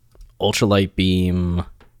Ultralight Beam,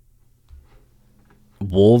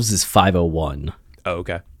 Wolves is 5:01. Oh,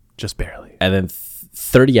 okay. Just barely. And then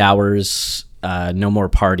 30 Hours, No More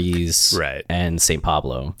Parties, right, and St.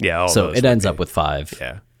 Pablo. Yeah, so it ends up with 5.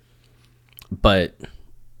 Yeah. But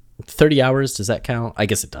 30 Hours, does that count? I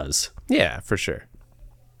guess it does. Yeah, for sure.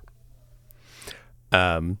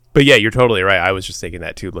 But yeah, you're totally right. I was just thinking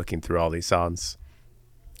that too, looking through all these songs.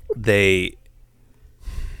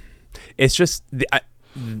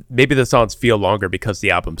 Maybe the songs feel longer because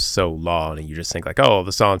the album's so long, and you just think like, oh,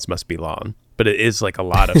 the songs must be long. But it is like a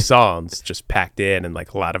lot of songs just packed in, and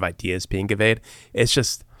like a lot of ideas being conveyed. It's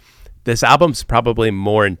just, this album's probably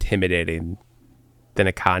more intimidating than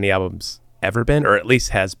a Kanye album's ever been, or at least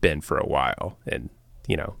has been for a while. And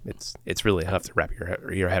it's really tough to wrap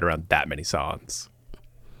your head around that many songs.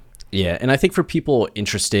 Yeah, and I think for people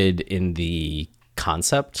interested in the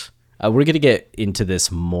concept, we're going to get into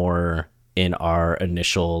this more in our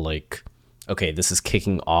initial, like, okay, this is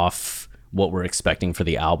kicking off what we're expecting for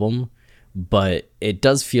the album, but it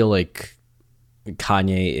does feel like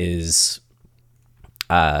Kanye is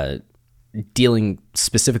dealing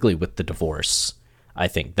specifically with the divorce. I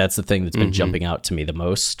think that's the thing that's been jumping out to me the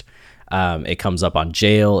most. It comes up on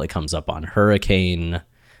Jail, it comes up on Hurricane,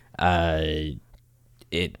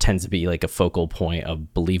 it tends to be like a focal point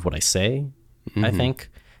of Believe What I Say, I think.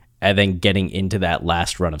 And then getting into that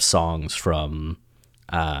last run of songs from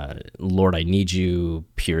Lord, I Need You,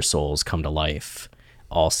 Pure Souls, Come to Life,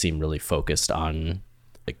 all seem really focused on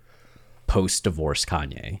like post-divorce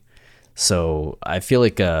Kanye. So I feel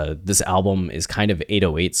like this album is kind of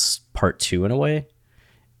 808's part 2 in a way,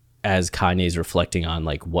 as Kanye's reflecting on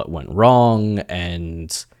like what went wrong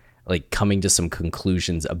and like coming to some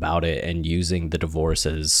conclusions about it, and using the divorce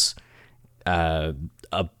as a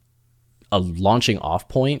launching off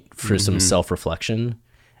point for some self-reflection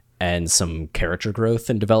and some character growth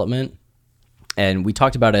and development. And we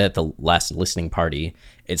talked about it at the last listening party.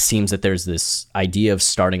 It seems that there's this idea of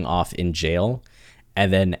starting off in jail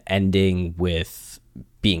and then ending with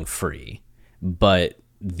being free, but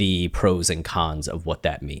the pros and cons of what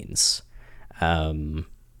that means.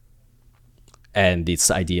 And this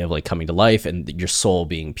idea of like coming to life and your soul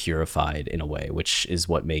being purified in a way, which is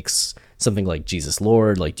what makes something like Jesus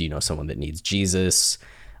Lord, like, do you know someone that needs Jesus?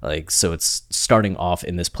 Like, so it's starting off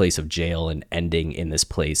in this place of jail and ending in this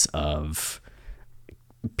place of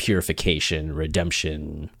purification,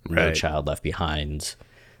 redemption, No Right. Child Left Behind.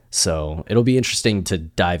 So it'll be interesting to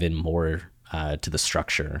dive in more to the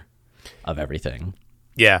structure of everything.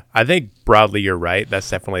 Yeah, I think broadly you're right. That's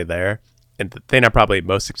definitely there. And the thing I'm probably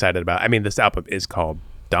most excited about, I mean, this album is called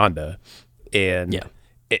Donda. And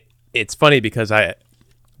it's funny because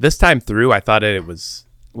this time through, I thought it was,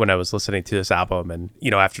 when I was listening to this album and,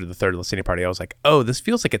 after the third listening party, I was like, oh, this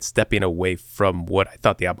feels like it's stepping away from what I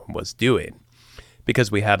thought the album was doing.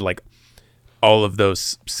 Because we had like all of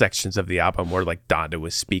those sections of the album where like Donda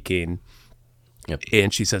was speaking. Yep.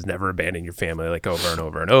 And she says, never abandon your family, like over and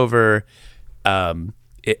over and over.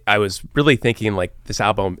 I was really thinking like this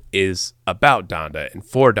album is about Donda and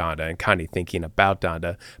for Donda and Kanye thinking about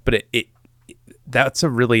Donda, but that's a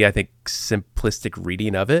really, I think, simplistic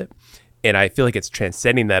reading of it. And I feel like it's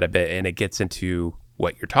transcending that a bit, and it gets into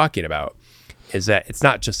what you're talking about, is that it's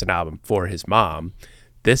not just an album for his mom.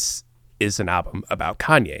 This is an album about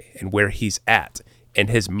Kanye and where he's at.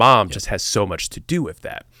 And his mom just has so much to do with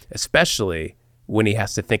that, especially when he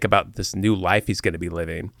has to think about this new life he's going to be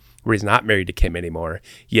living, where he's not married to Kim anymore,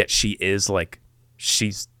 yet she is like,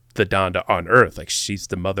 she's the Donda on earth. Like, she's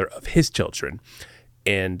the mother of his children.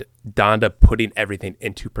 And Donda putting everything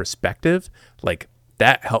into perspective, like,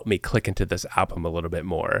 that helped me click into this album a little bit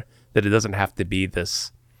more, that it doesn't have to be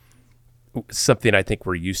this, something I think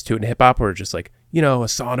we're used to in hip hop, where it's just like, a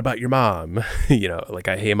song about your mom, like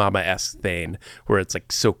a Hey Mama-esque thing, where it's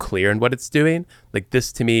like so clear in what it's doing. Like,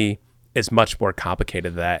 this to me is much more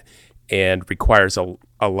complicated than that, and requires a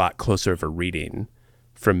lot closer of a reading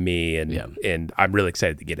from me. And I'm really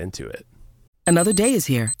excited to get into it. Another day is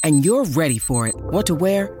here, and you're ready for it. What to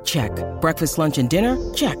wear? Check. Breakfast, lunch, and dinner?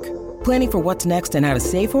 Check. Planning for what's next and how to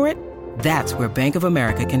save for it? That's where Bank of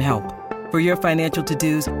America can help. For your financial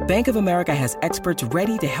to-dos, Bank of America has experts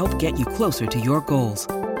ready to help get you closer to your goals.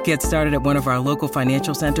 Get started at one of our local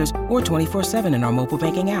financial centers or 24/7 in our mobile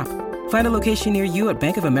banking app. Find a location near you at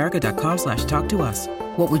bankofamerica.com/talktous.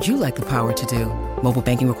 What would you like the power to do? Mobile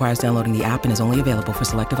banking requires downloading the app and is only available for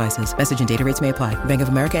select devices. Message and data rates may apply. Bank of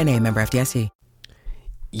America N.A., member FDIC.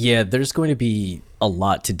 Yeah, there's going to be a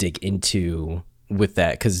lot to dig into with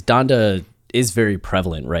that, because Donda is very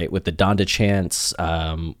prevalent, right? With the Donda chants,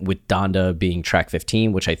 with Donda being track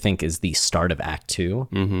 15, which I think is the start of Act 2.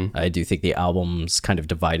 Mm-hmm. I do think the album's kind of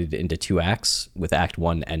divided into 2 acts, with Act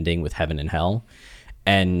 1 ending with Heaven and Hell.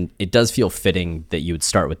 And it does feel fitting that you would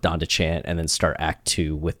start with Donda chant and then start Act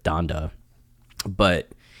 2 with Donda. But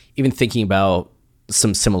even thinking about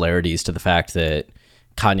some similarities to the fact that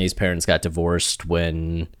Kanye's parents got divorced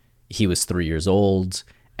when he was 3 years old,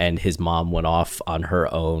 and his mom went off on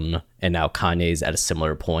her own, and now Kanye's at a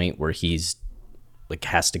similar point where he's like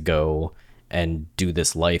has to go and do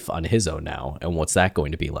this life on his own now, and what's that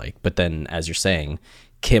going to be like? But then, as you're saying,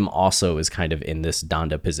 Kim also is kind of in this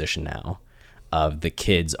Donda position now, of the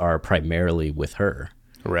kids are primarily with her,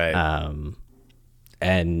 right?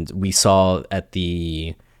 And we saw at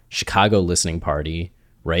the Chicago listening party,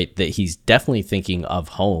 right, that he's definitely thinking of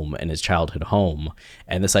home and his childhood home.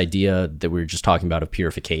 And this idea that we were just talking about of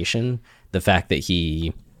purification, the fact that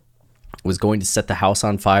he was going to set the house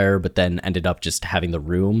on fire, but then ended up just having the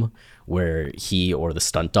room where he or the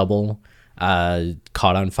stunt double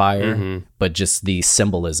caught on fire, but just the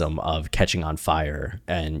symbolism of catching on fire,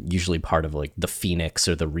 and usually part of like the phoenix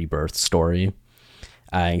or the rebirth story,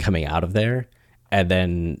 and coming out of there, and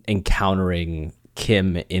then encountering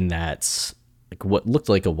Kim in that like what looked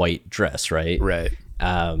like a white dress, right?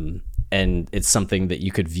 And it's something that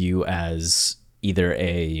you could view as either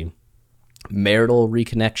a marital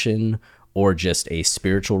reconnection or just a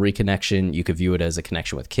spiritual reconnection. You could view it as a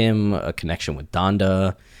connection with Kim, a connection with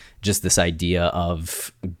Donda, just this idea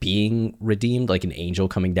of being redeemed, like an angel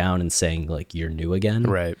coming down and saying like you're new again.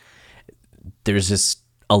 Right. There's just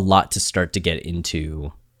a lot to start to get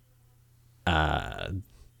into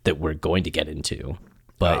that we're going to get into.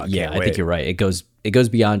 But I think you're right. It goes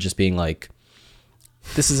beyond just being like,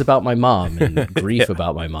 this is about my mom and grief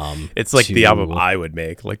about my mom. It's like the album I would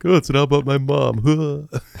make. Like, oh, it's an album about my mom.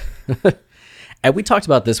 And we talked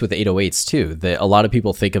about this with 808s too, that a lot of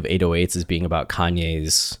people think of 808s as being about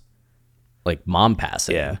Kanye's like mom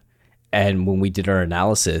passing. Yeah. And when we did our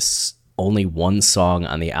analysis, only one song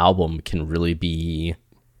on the album can really be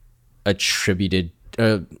attributed,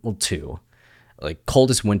 two. Like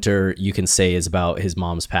Coldest Winter, you can say is about his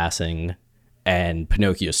mom's passing, and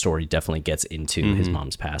Pinocchio's story definitely gets into his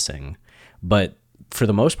mom's passing. But for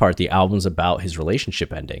the most part, the album's about his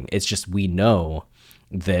relationship ending. It's just we know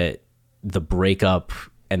that the breakup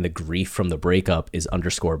and the grief from the breakup is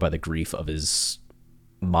underscored by the grief of his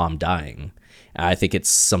mom dying. And I think it's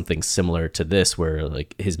something similar to this, where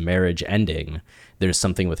like his marriage ending, there's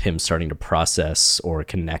something with him starting to process or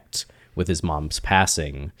connect with his mom's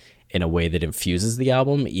passing, in a way that infuses the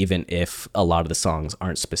album, even if a lot of the songs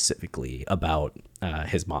aren't specifically about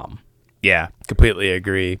his mom. Yeah, completely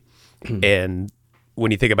agree. And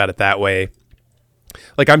when you think about it that way,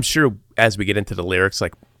 like, I'm sure as we get into the lyrics,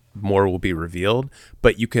 like, more will be revealed,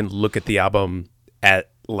 but you can look at the album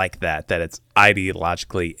like that it's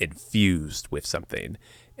ideologically infused with something,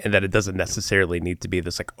 and that it doesn't necessarily need to be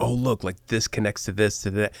this like, oh, look, like this connects to this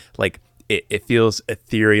to that. Like, it feels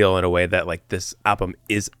ethereal in a way that, like, this album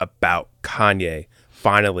is about Kanye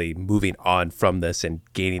finally moving on from this and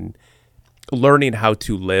learning how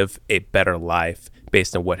to live a better life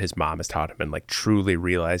based on what his mom has taught him, and like truly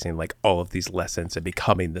realizing like all of these lessons and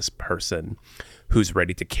becoming this person who's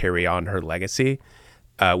ready to carry on her legacy,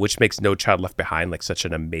 which makes No Child Left Behind like such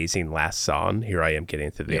an amazing last song. Here I am getting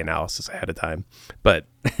into the analysis ahead of time, but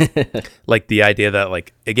like the idea that,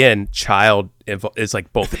 like, again, child is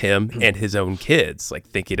like both him and his own kids, like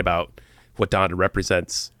thinking about what Donda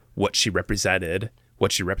represents, what she represented,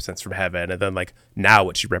 what she represents from heaven, and then like now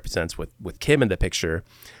what she represents with Kim in the picture,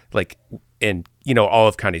 like, and you know, all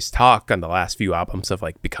of Kanye's talk on the last few albums of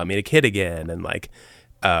like becoming a kid again and like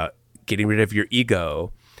getting rid of your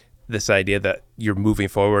ego, this idea that you're moving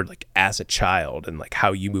forward like as a child, and like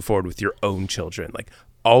how you move forward with your own children, like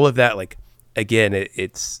all of that, like, again,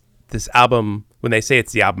 it's this album, when they say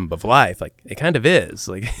it's the album of life, like it kind of is,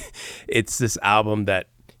 like it's this album that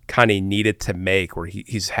Kanye needed to make, where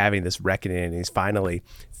he's having this reckoning and he's finally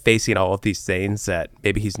facing all of these things that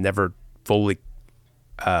maybe he's never fully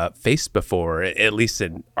faced before, at least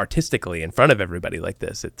artistically in front of everybody like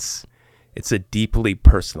this. It's a deeply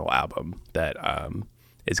personal album that I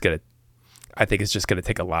think it's just gonna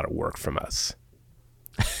take a lot of work from us.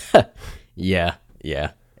 Yeah.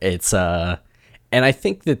 It's and I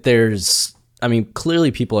think that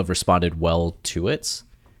clearly people have responded well to it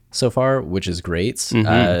so far, which is great.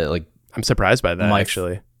 Mm-hmm. Like, I'm surprised by that,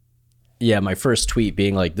 actually. Yeah, my first tweet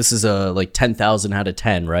being like, this is a like 10,000 out of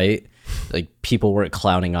 10, right? Like, people weren't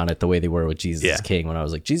clowning on it the way they were with Jesus is King, when I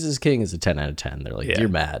was like, Jesus is King is a 10 out of 10. They're like, you're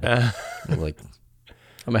mad. I'm like,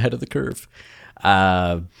 I'm ahead of the curve.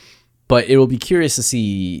 But it will be curious to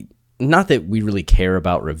see, not that we really care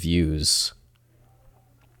about reviews,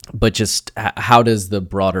 but just how does the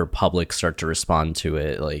broader public start to respond to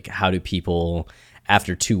it? Like, how do people,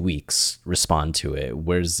 after 2 weeks, respond to it?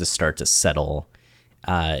 Where does this start to settle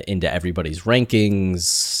into everybody's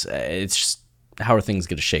rankings? It's just, how are things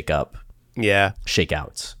going to shake out?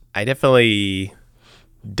 I definitely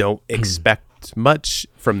don't expect much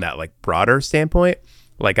from that like broader standpoint.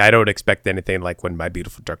 Like, I don't expect anything like when My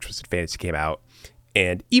Beautiful Dark Twisted Fantasy came out,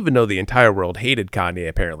 and even though the entire world hated Kanye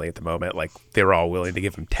apparently at the moment, like they were all willing to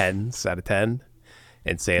give him 10s out of 10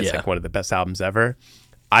 and say it's like one of the best albums ever.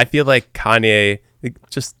 I feel like Kanye,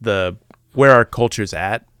 just where our culture's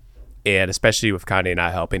at, and especially with Kanye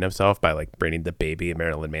not helping himself by like bringing the baby and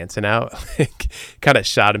Marilyn Manson out, like, kind of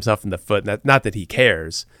shot himself in the foot. Not that he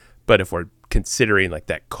cares, but if we're considering like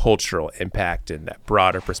that cultural impact and that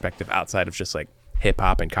broader perspective outside of just like hip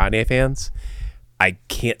hop and Kanye fans, I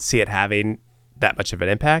can't see it having that much of an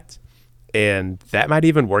impact. And that might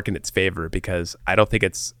even work in its favor, because I don't think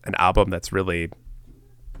it's an album that's really,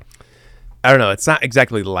 I don't know, it's not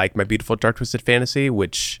exactly like My Beautiful Dark Twisted Fantasy,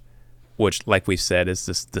 which like we said is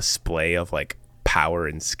this display of like power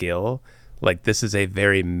and skill. Like, this is a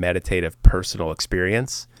very meditative personal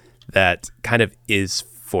experience that kind of is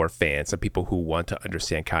for fans and people who want to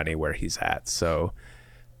understand Kanye where he's at. So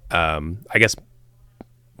I guess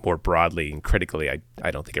more broadly and critically,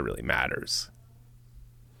 I don't think it really matters.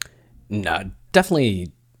 No,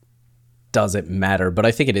 definitely doesn't matter, but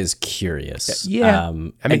I think it is curious. Yeah.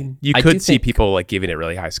 I mean, you could see people like giving it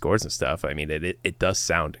really high scores and stuff. I mean, it does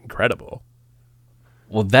sound incredible.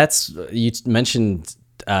 Well, you mentioned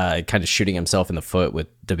kind of shooting himself in the foot with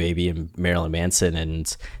DaBaby and Marilyn Manson,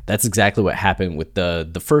 and that's exactly what happened with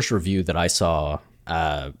the first review that I saw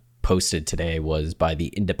posted today was by The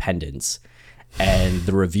Independents, and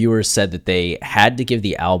the reviewer said that they had to give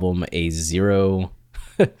the album a zero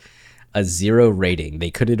rating.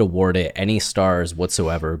 They couldn't award it any stars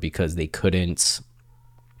whatsoever because they couldn't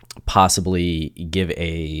possibly give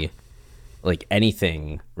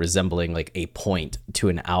anything resembling like a point to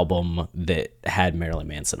an album that had Marilyn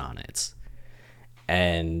Manson on it.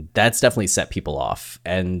 And that's definitely set people off.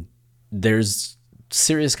 And there's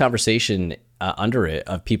serious conversation under it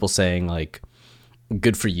of people saying like,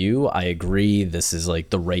 good for you. I agree. This is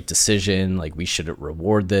like the right decision. Like, we should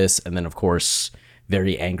reward this. And then of course,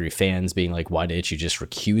 very angry fans being like, why didn't you just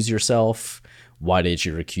recuse yourself? Why did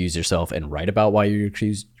you recuse yourself and write about why you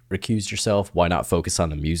recused yourself? Why not focus on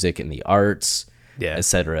the music and the arts, et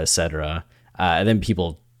cetera, et cetera? And then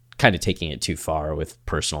people kind of taking it too far with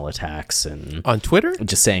personal attacks and On Twitter?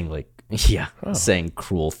 just saying like, saying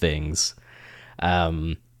cruel things.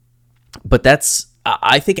 But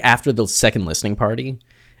I think after the second listening party,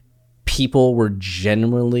 people were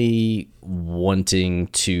generally wanting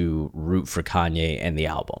to root for Kanye and the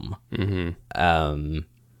album.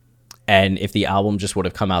 And if the album just would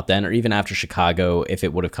have come out then, or even after Chicago, if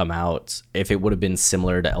it would have come out, if it would have been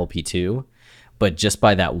similar to LP2, but just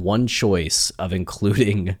by that one choice of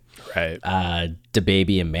including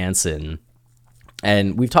DaBaby and Manson,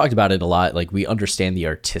 and we've talked about it a lot, like we understand the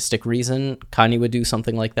artistic reason Kanye would do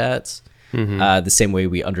something like that. The same way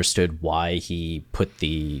we understood why he put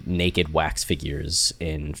the naked wax figures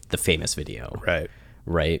in the Famous video.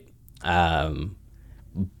 Right.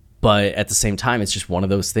 But at the same time, it's just one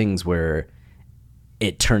of those things where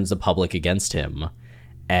it turns the public against him.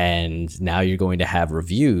 And now you're going to have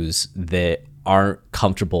reviews that aren't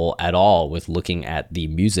comfortable at all with looking at the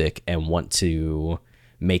music and want to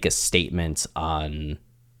make a statement on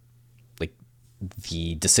like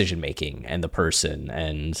the decision making and the person.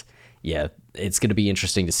 And yeah, it's going to be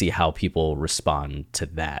interesting to see how people respond to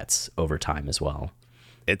that over time as well.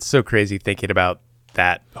 It's so crazy thinking about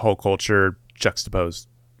that whole culture juxtaposed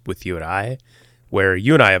with you and I, where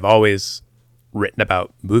you and I have always written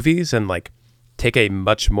about movies and like take a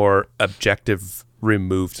much more objective,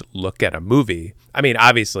 removed look at a movie. I mean,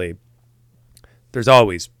 obviously there's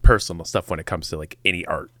always personal stuff when it comes to like any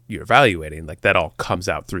art you're evaluating, like that all comes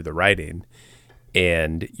out through the writing,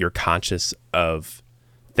 and you're conscious of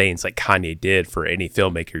things like Kanye did for any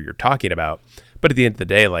filmmaker you're talking about. But at the end of the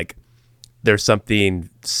day, like there's something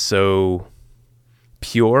so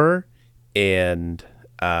pure and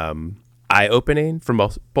eye-opening from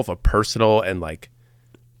both a personal and like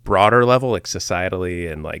broader level, like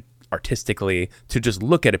societally and like artistically, to just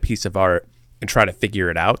look at a piece of art and try to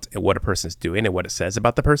figure it out and what a person's doing and what it says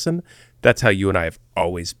about the person. That's how you and I have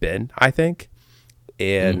always been, I think.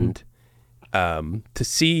 And to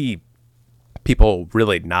see people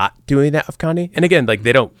really not doing that with Kanye, and again, like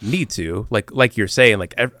they don't need to, like you're saying,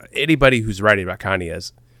 like anybody who's writing about Kanye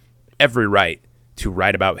has every right to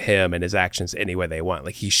write about him and his actions any way they want.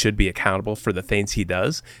 Like he should be accountable for the things he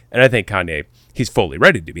does. And I think Kanye, he's fully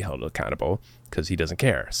ready to be held accountable because he doesn't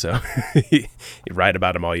care. So you write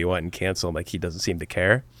about him all you want and cancel him. Like he doesn't seem to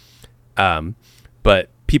care. But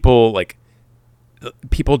people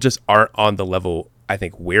just aren't on the level I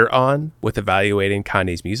think we're on with evaluating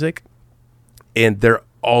Kanye's music. And they're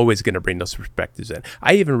always going to bring those perspectives in.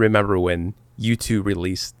 I even remember when U2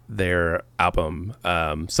 released their album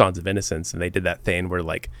Songs of Innocence, and they did that thing where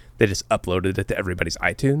like they just uploaded it to everybody's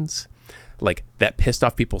iTunes. Like that pissed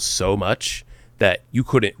off people so much that you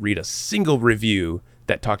couldn't read a single review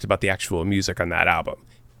that talked about the actual music on that album.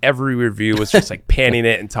 Every review was just like panning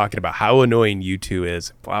it and talking about how annoying U2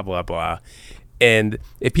 is, blah blah blah. And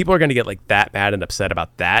if people are going to get like that mad and upset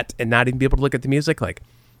about that and not even be able to look at the music, like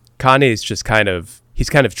Kanye's just he's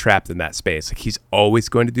kind of trapped in that space. Like he's always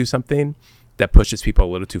going to do something that pushes people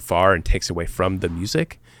a little too far and takes away from the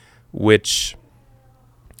music, which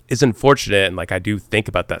is unfortunate. And like I do think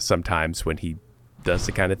about that sometimes when he does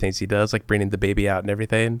the kind of things he does, like bringing DaBaby out and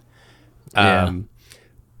everything.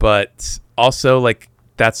 But also like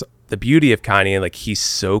that's the beauty of Kanye. Like he's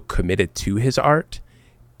so committed to his art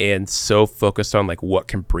and so focused on like what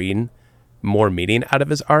can bring more meaning out of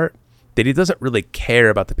his art that he doesn't really care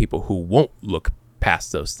about the people who won't look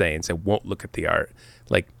past those things and won't look at the art.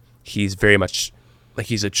 Like he's very much like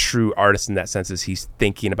he's a true artist in that sense, as he's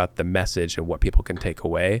thinking about the message and what people can take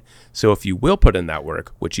away. So if you will put in that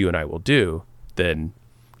work, which you and I will do, then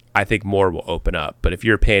I think more will open up. But if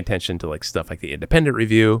you're paying attention to like stuff like the Independent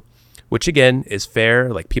Review, which again is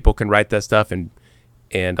fair, like people can write that stuff, and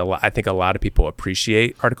I think a lot of people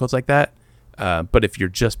appreciate articles like that. But if you're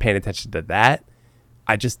just paying attention to that,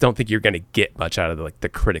 I just don't think you're going to get much out of the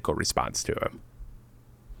critical response to him.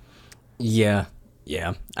 Yeah.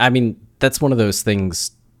 I mean, that's one of those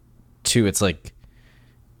things too. It's like,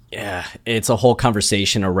 yeah, it's a whole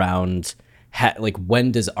conversation around like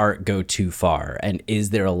when does art go too far, and is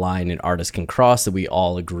there a line an artist can cross that we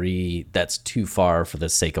all agree that's too far for the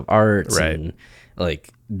sake of art? Right. And like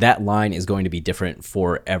that line is going to be different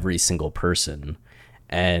for every single person.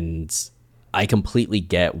 And I completely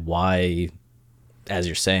get why, as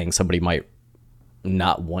you're saying, somebody might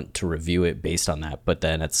not want to review it based on that. But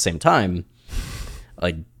then at the same time,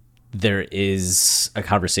 like there is a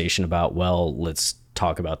conversation about, well, let's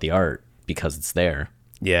talk about the art because it's there.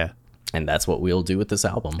 Yeah. And that's what we'll do with this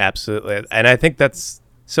album. Absolutely. And I think that's,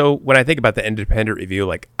 so when I think about the Independent Review,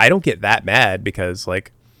 like I don't get that mad because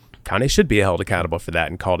like Kanye should be held accountable for that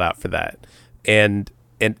and called out for that. And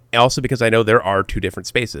And also because I know there are two different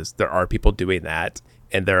spaces. There are people doing that,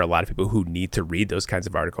 and there are a lot of people who need to read those kinds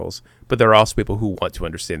of articles, but there are also people who want to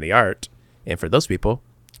understand the art. And for those people,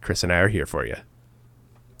 Chris and I are here for you.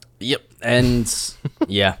 Yep. And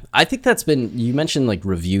yeah, I think that's been, you mentioned like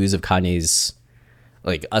reviews of Kanye's,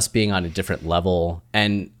 like us being on a different level.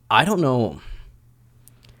 And I don't know.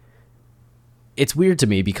 It's weird to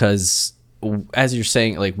me because as you're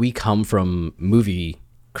saying, like we come from movie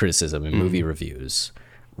criticism and movie reviews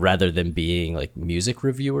rather than being like music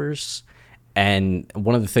reviewers. And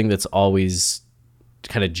one of the things that's always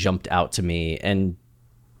kind of jumped out to me and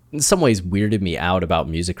in some ways weirded me out about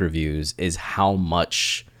music reviews is how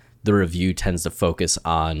much the review tends to focus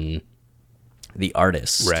on the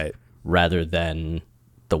artist right, rather than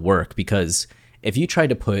the work. Because if you try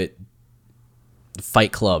to put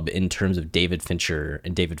Fight Club in terms of David Fincher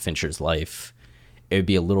and David Fincher's life, it would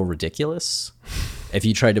be a little ridiculous. If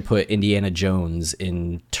you tried to put Indiana Jones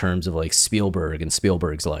in terms of like Spielberg and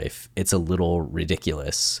Spielberg's life, it's a little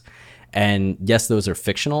ridiculous. And yes, those are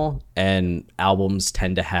fictional, and albums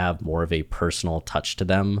tend to have more of a personal touch to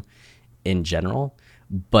them in general.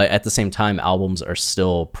 But at the same time, albums are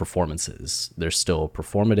still performances. They're still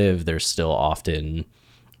performative. They're still often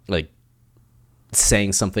like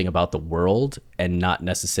saying something about the world and not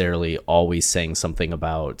necessarily always saying something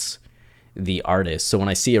about the artist. So when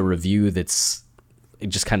I see a review that's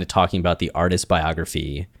just kind of talking about the artist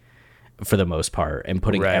biography for the most part and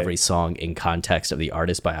putting right, every song in context of the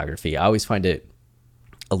artist biography, I always find it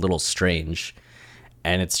a little strange.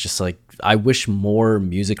 And it's just like, I wish more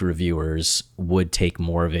music reviewers would take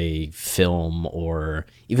more of a film or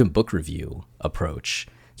even book review approach.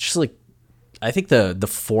 It's just like, I think the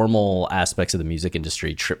formal aspects of the music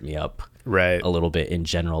industry trip me up right, a little bit in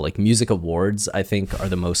general. Like music awards, I think, are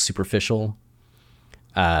the most superficial.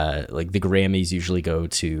 Like the Grammys usually go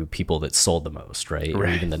to people that sold the most, right? Or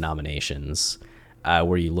even the nominations,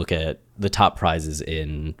 where you look at the top prizes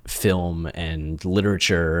in film and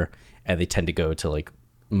literature, and they tend to go to like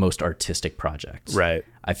most artistic projects. right.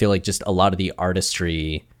 I feel like just a lot of the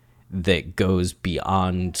artistry that goes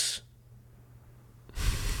beyond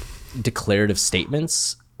declarative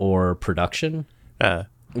statements or production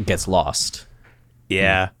gets lost.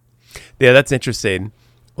 Yeah, that's interesting.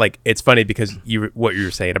 Like, it's funny because what you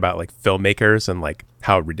were saying about like filmmakers and like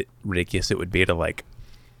how ridiculous it would be to like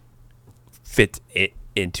fit it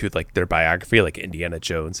into like their biography, like Indiana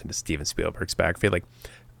Jones into Steven Spielberg's biography. Like,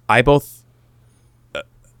 I both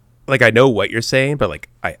like, I know what you're saying, but like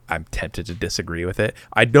I'm tempted to disagree with it.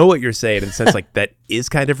 I know what you're saying in the sense like that is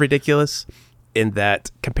kind of ridiculous in that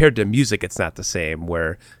compared to music, it's not the same,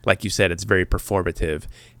 where like you said, it's very performative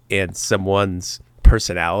and someone's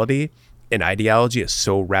personality and ideology is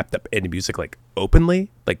so wrapped up into music, like openly,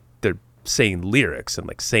 like they're saying lyrics and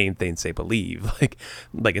like saying things they believe, like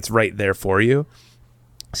it's right there for you.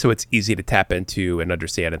 So it's easy to tap into and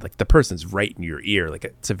understand it. Like the person's right in your ear. Like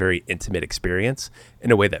it's a very intimate experience in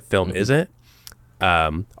a way that film isn't.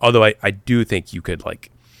 Although I do think you could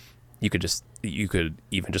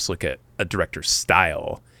even just look at a director's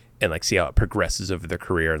style and like see how it progresses over their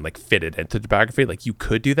career and like fit it into the biography. Like you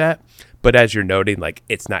could do that, but as you're noting, like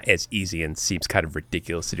it's not as easy and seems kind of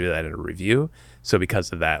ridiculous to do that in a review. So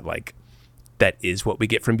because of that, like that is what we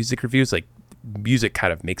get from music reviews. Like music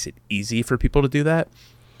kind of makes it easy for people to do that.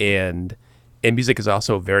 And music is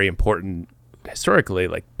also very important historically,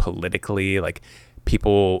 like politically, like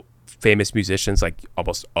famous musicians like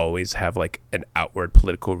almost always have like an outward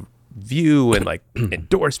political view and like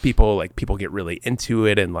endorse people. Like people get really into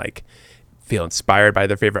it and like feel inspired by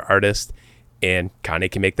their favorite artist. And Kanye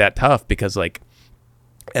can make that tough because like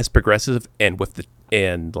as progressive and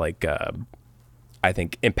I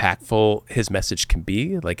think impactful his message can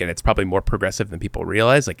be, like, and it's probably more progressive than people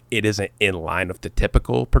realize. Like it isn't in line with the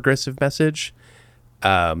typical progressive message.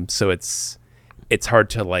 So it's hard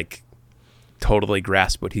to like totally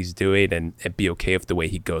grasp what he's doing and be okay with the way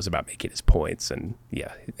he goes about making his points. And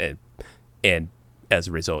yeah. And as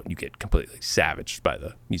a result, you get completely savaged by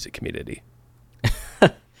the music community.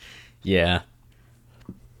 Yeah.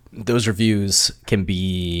 Those reviews can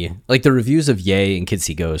be like the reviews of Ye and Kids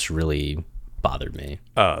See Ghosts really bothered me.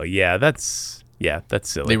 Oh yeah. That's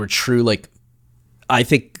silly. They were true. Like, I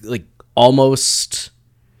think like almost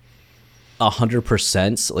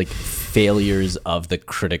 100% like failures of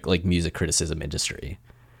the music criticism industry.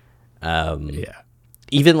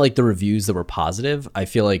 Even like the reviews that were positive, I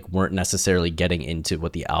feel like weren't necessarily getting into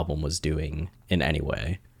what the album was doing in any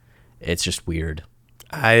way. It's just weird.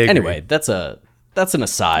 I agree. Anyway, that's an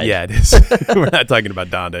aside. Yeah, it is. We're not talking about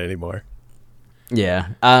Donda anymore. Yeah.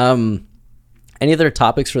 Any other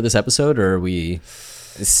topics for this episode, or are we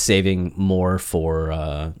saving more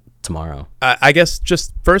for tomorrow. I guess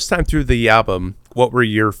just first time through the album, what were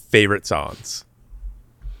your favorite songs?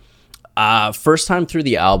 First time through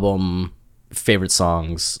the album, favorite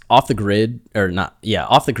songs, Off the Grid,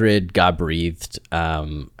 God Breathed,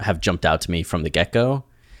 have jumped out to me from the get-go.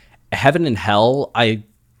 Heaven and Hell, I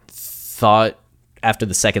thought after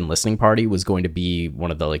the second listening party was going to be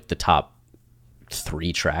one of the top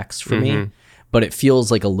 3 tracks for me, but it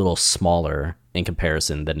feels like a little smaller in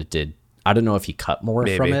comparison than it did. I don't know if he cut more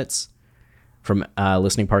from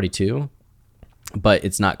listening party 2, but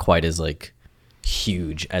it's not quite as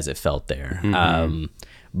huge as it felt there.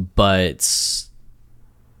 But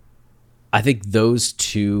I think those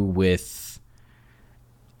two with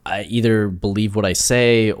either Believe What I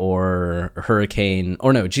Say or Hurricane,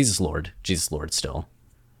 or no, Jesus Lord still.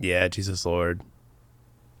 Yeah, Jesus Lord.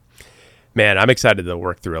 Man, I'm excited to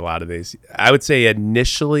work through a lot of these. I would say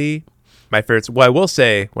initially my favorites. Well, I will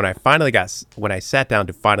say when I sat down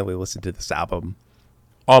to finally listen to this album,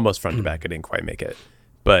 almost front to back, I didn't quite make it.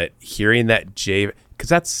 But hearing that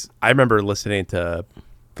because I remember listening to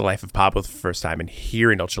The Life of Pablo for the first time and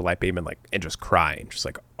hearing Ultralight Beam and just crying, just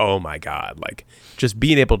oh my God, just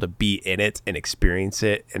being able to be in it and experience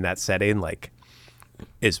it in that setting,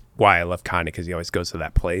 is why I love Kanye, because he always goes to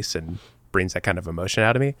that place and brings that kind of emotion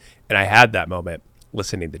out of me. And I had that moment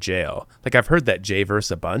listening to Jail. I've heard that J verse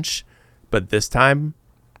a bunch, but this time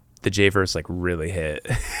the J verse really hit.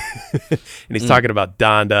 And he's talking about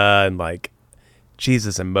Donda and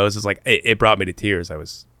Jesus and Moses. It brought me to tears. I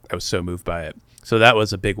was so moved by it. So that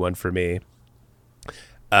was a big one for me.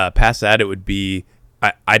 Past that, it would be,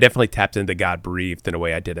 I definitely tapped into God Breathed in a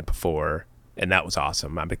way I didn't before, and that was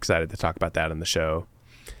awesome. I'm excited to talk about that on the show.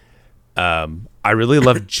 I really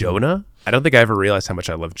love Jonah. I don't think I ever realized how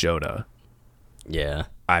much I love Jonah. Yeah.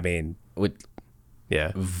 I mean,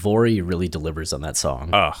 yeah. Vori really delivers on that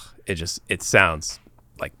song. Ugh, it sounds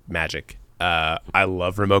like magic. I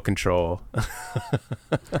love Remote Control.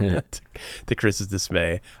 To Chris's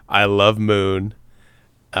dismay. I love Moon.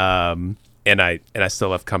 And I still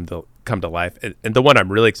love Come to Life. And the one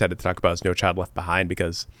I'm really excited to talk about is No Child Left Behind,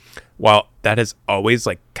 because while that has always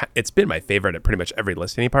it's been my favorite at pretty much every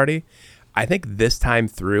listening party, I think this time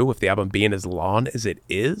through, with the album being as long as it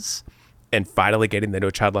is and finally getting the No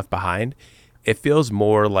Child Left Behind, it feels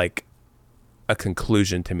more like a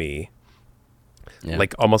conclusion to me. Yeah.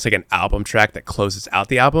 Almost like an album track that closes out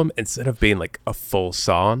the album instead of being a full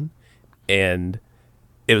song. And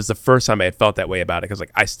it was the first time I had felt that way about it, because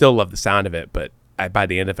I still love the sound of it, but by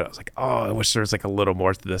the end of it I was oh, I wish there was a little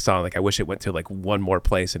more to the song. I wish it went to one more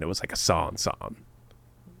place and it was a song.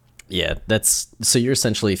 Yeah, so you're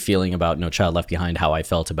essentially feeling about No Child Left Behind how I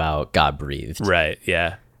felt about God Breathed. Right,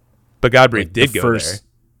 yeah. But God Breathed did go there.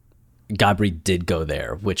 God Breathed did go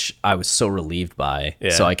there, which I was so relieved by.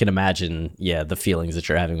 Yeah. So I can imagine, the feelings that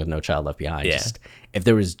you're having with No Child Left Behind. Yeah. If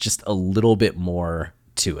there was just a little bit more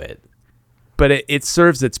to it. But it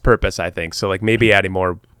serves its purpose, I think. So maybe adding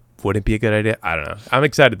more wouldn't be a good idea. I don't know. I'm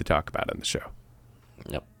excited to talk about it on the show.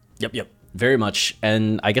 Yep. Very much.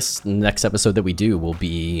 And I guess the next episode that we do will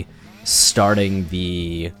be starting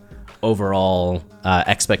the overall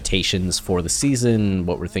expectations for the season,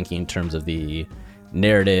 what we're thinking in terms of the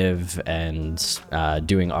narrative, and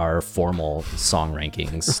doing our formal song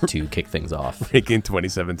rankings to kick things off. Ranking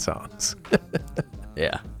 27 songs.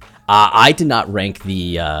 Yeah. I did not rank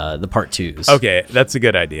the part 2s. Okay, that's a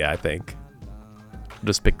good idea, I think.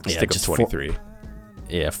 Just stick with 23.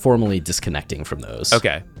 Formally disconnecting from those.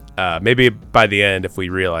 Okay. Maybe by the end, if we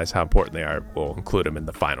realize how important they are, we'll include them in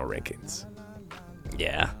the final rankings.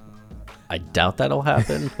 Yeah. I doubt that'll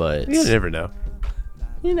happen, but... You never know.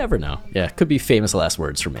 You never know. Yeah, could be famous last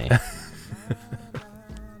words for me.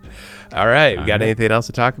 All right. We got anything else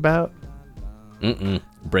to talk about?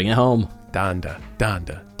 Bring it home. Donda,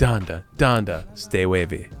 Donda, Donda, Donda. Stay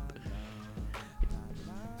wavy.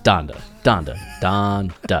 Donda, Donda,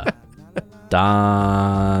 Donda.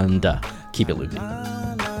 Donda. Keep it loopy.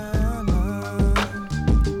 And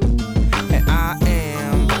I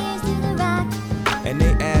am. And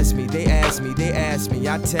they ask me,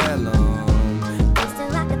 I tell them.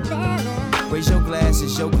 Raise your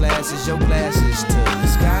glasses to the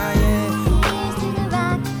sky. Yeah.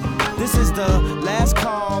 This is the last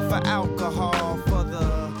call for alcohol for the.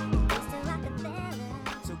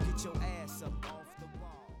 So get your ass up off the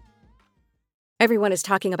wall. Everyone is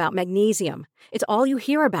talking about magnesium. It's all you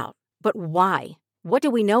hear about. But why? What do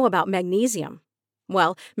we know about magnesium?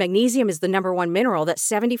 Well, magnesium is the #1 mineral that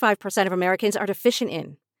 75% of Americans are deficient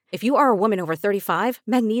in. If you are a woman over 35,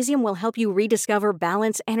 magnesium will help you rediscover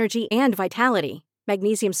balance, energy, and vitality.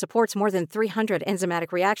 Magnesium supports more than 300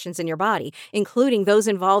 enzymatic reactions in your body, including those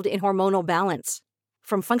involved in hormonal balance.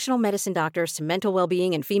 From functional medicine doctors to mental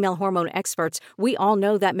well-being and female hormone experts, we all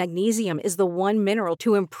know that magnesium is the one mineral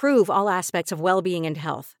to improve all aspects of well-being and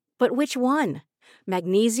health. But which one?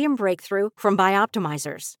 Magnesium Breakthrough from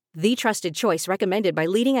Bioptimizers, the trusted choice recommended by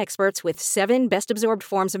leading experts with 7 best-absorbed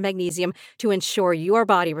forms of magnesium to ensure your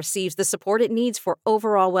body receives the support it needs for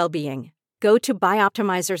overall well-being. Go to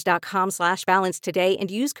bioptimizers.com/balance today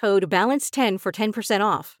and use code BALANCE10 for 10%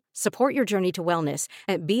 off. Support your journey to wellness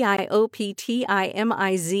at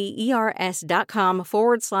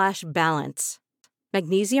bioptimizers.com/balance.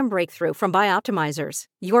 Magnesium Breakthrough from Bioptimizers,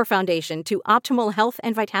 your foundation to optimal health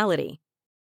and vitality.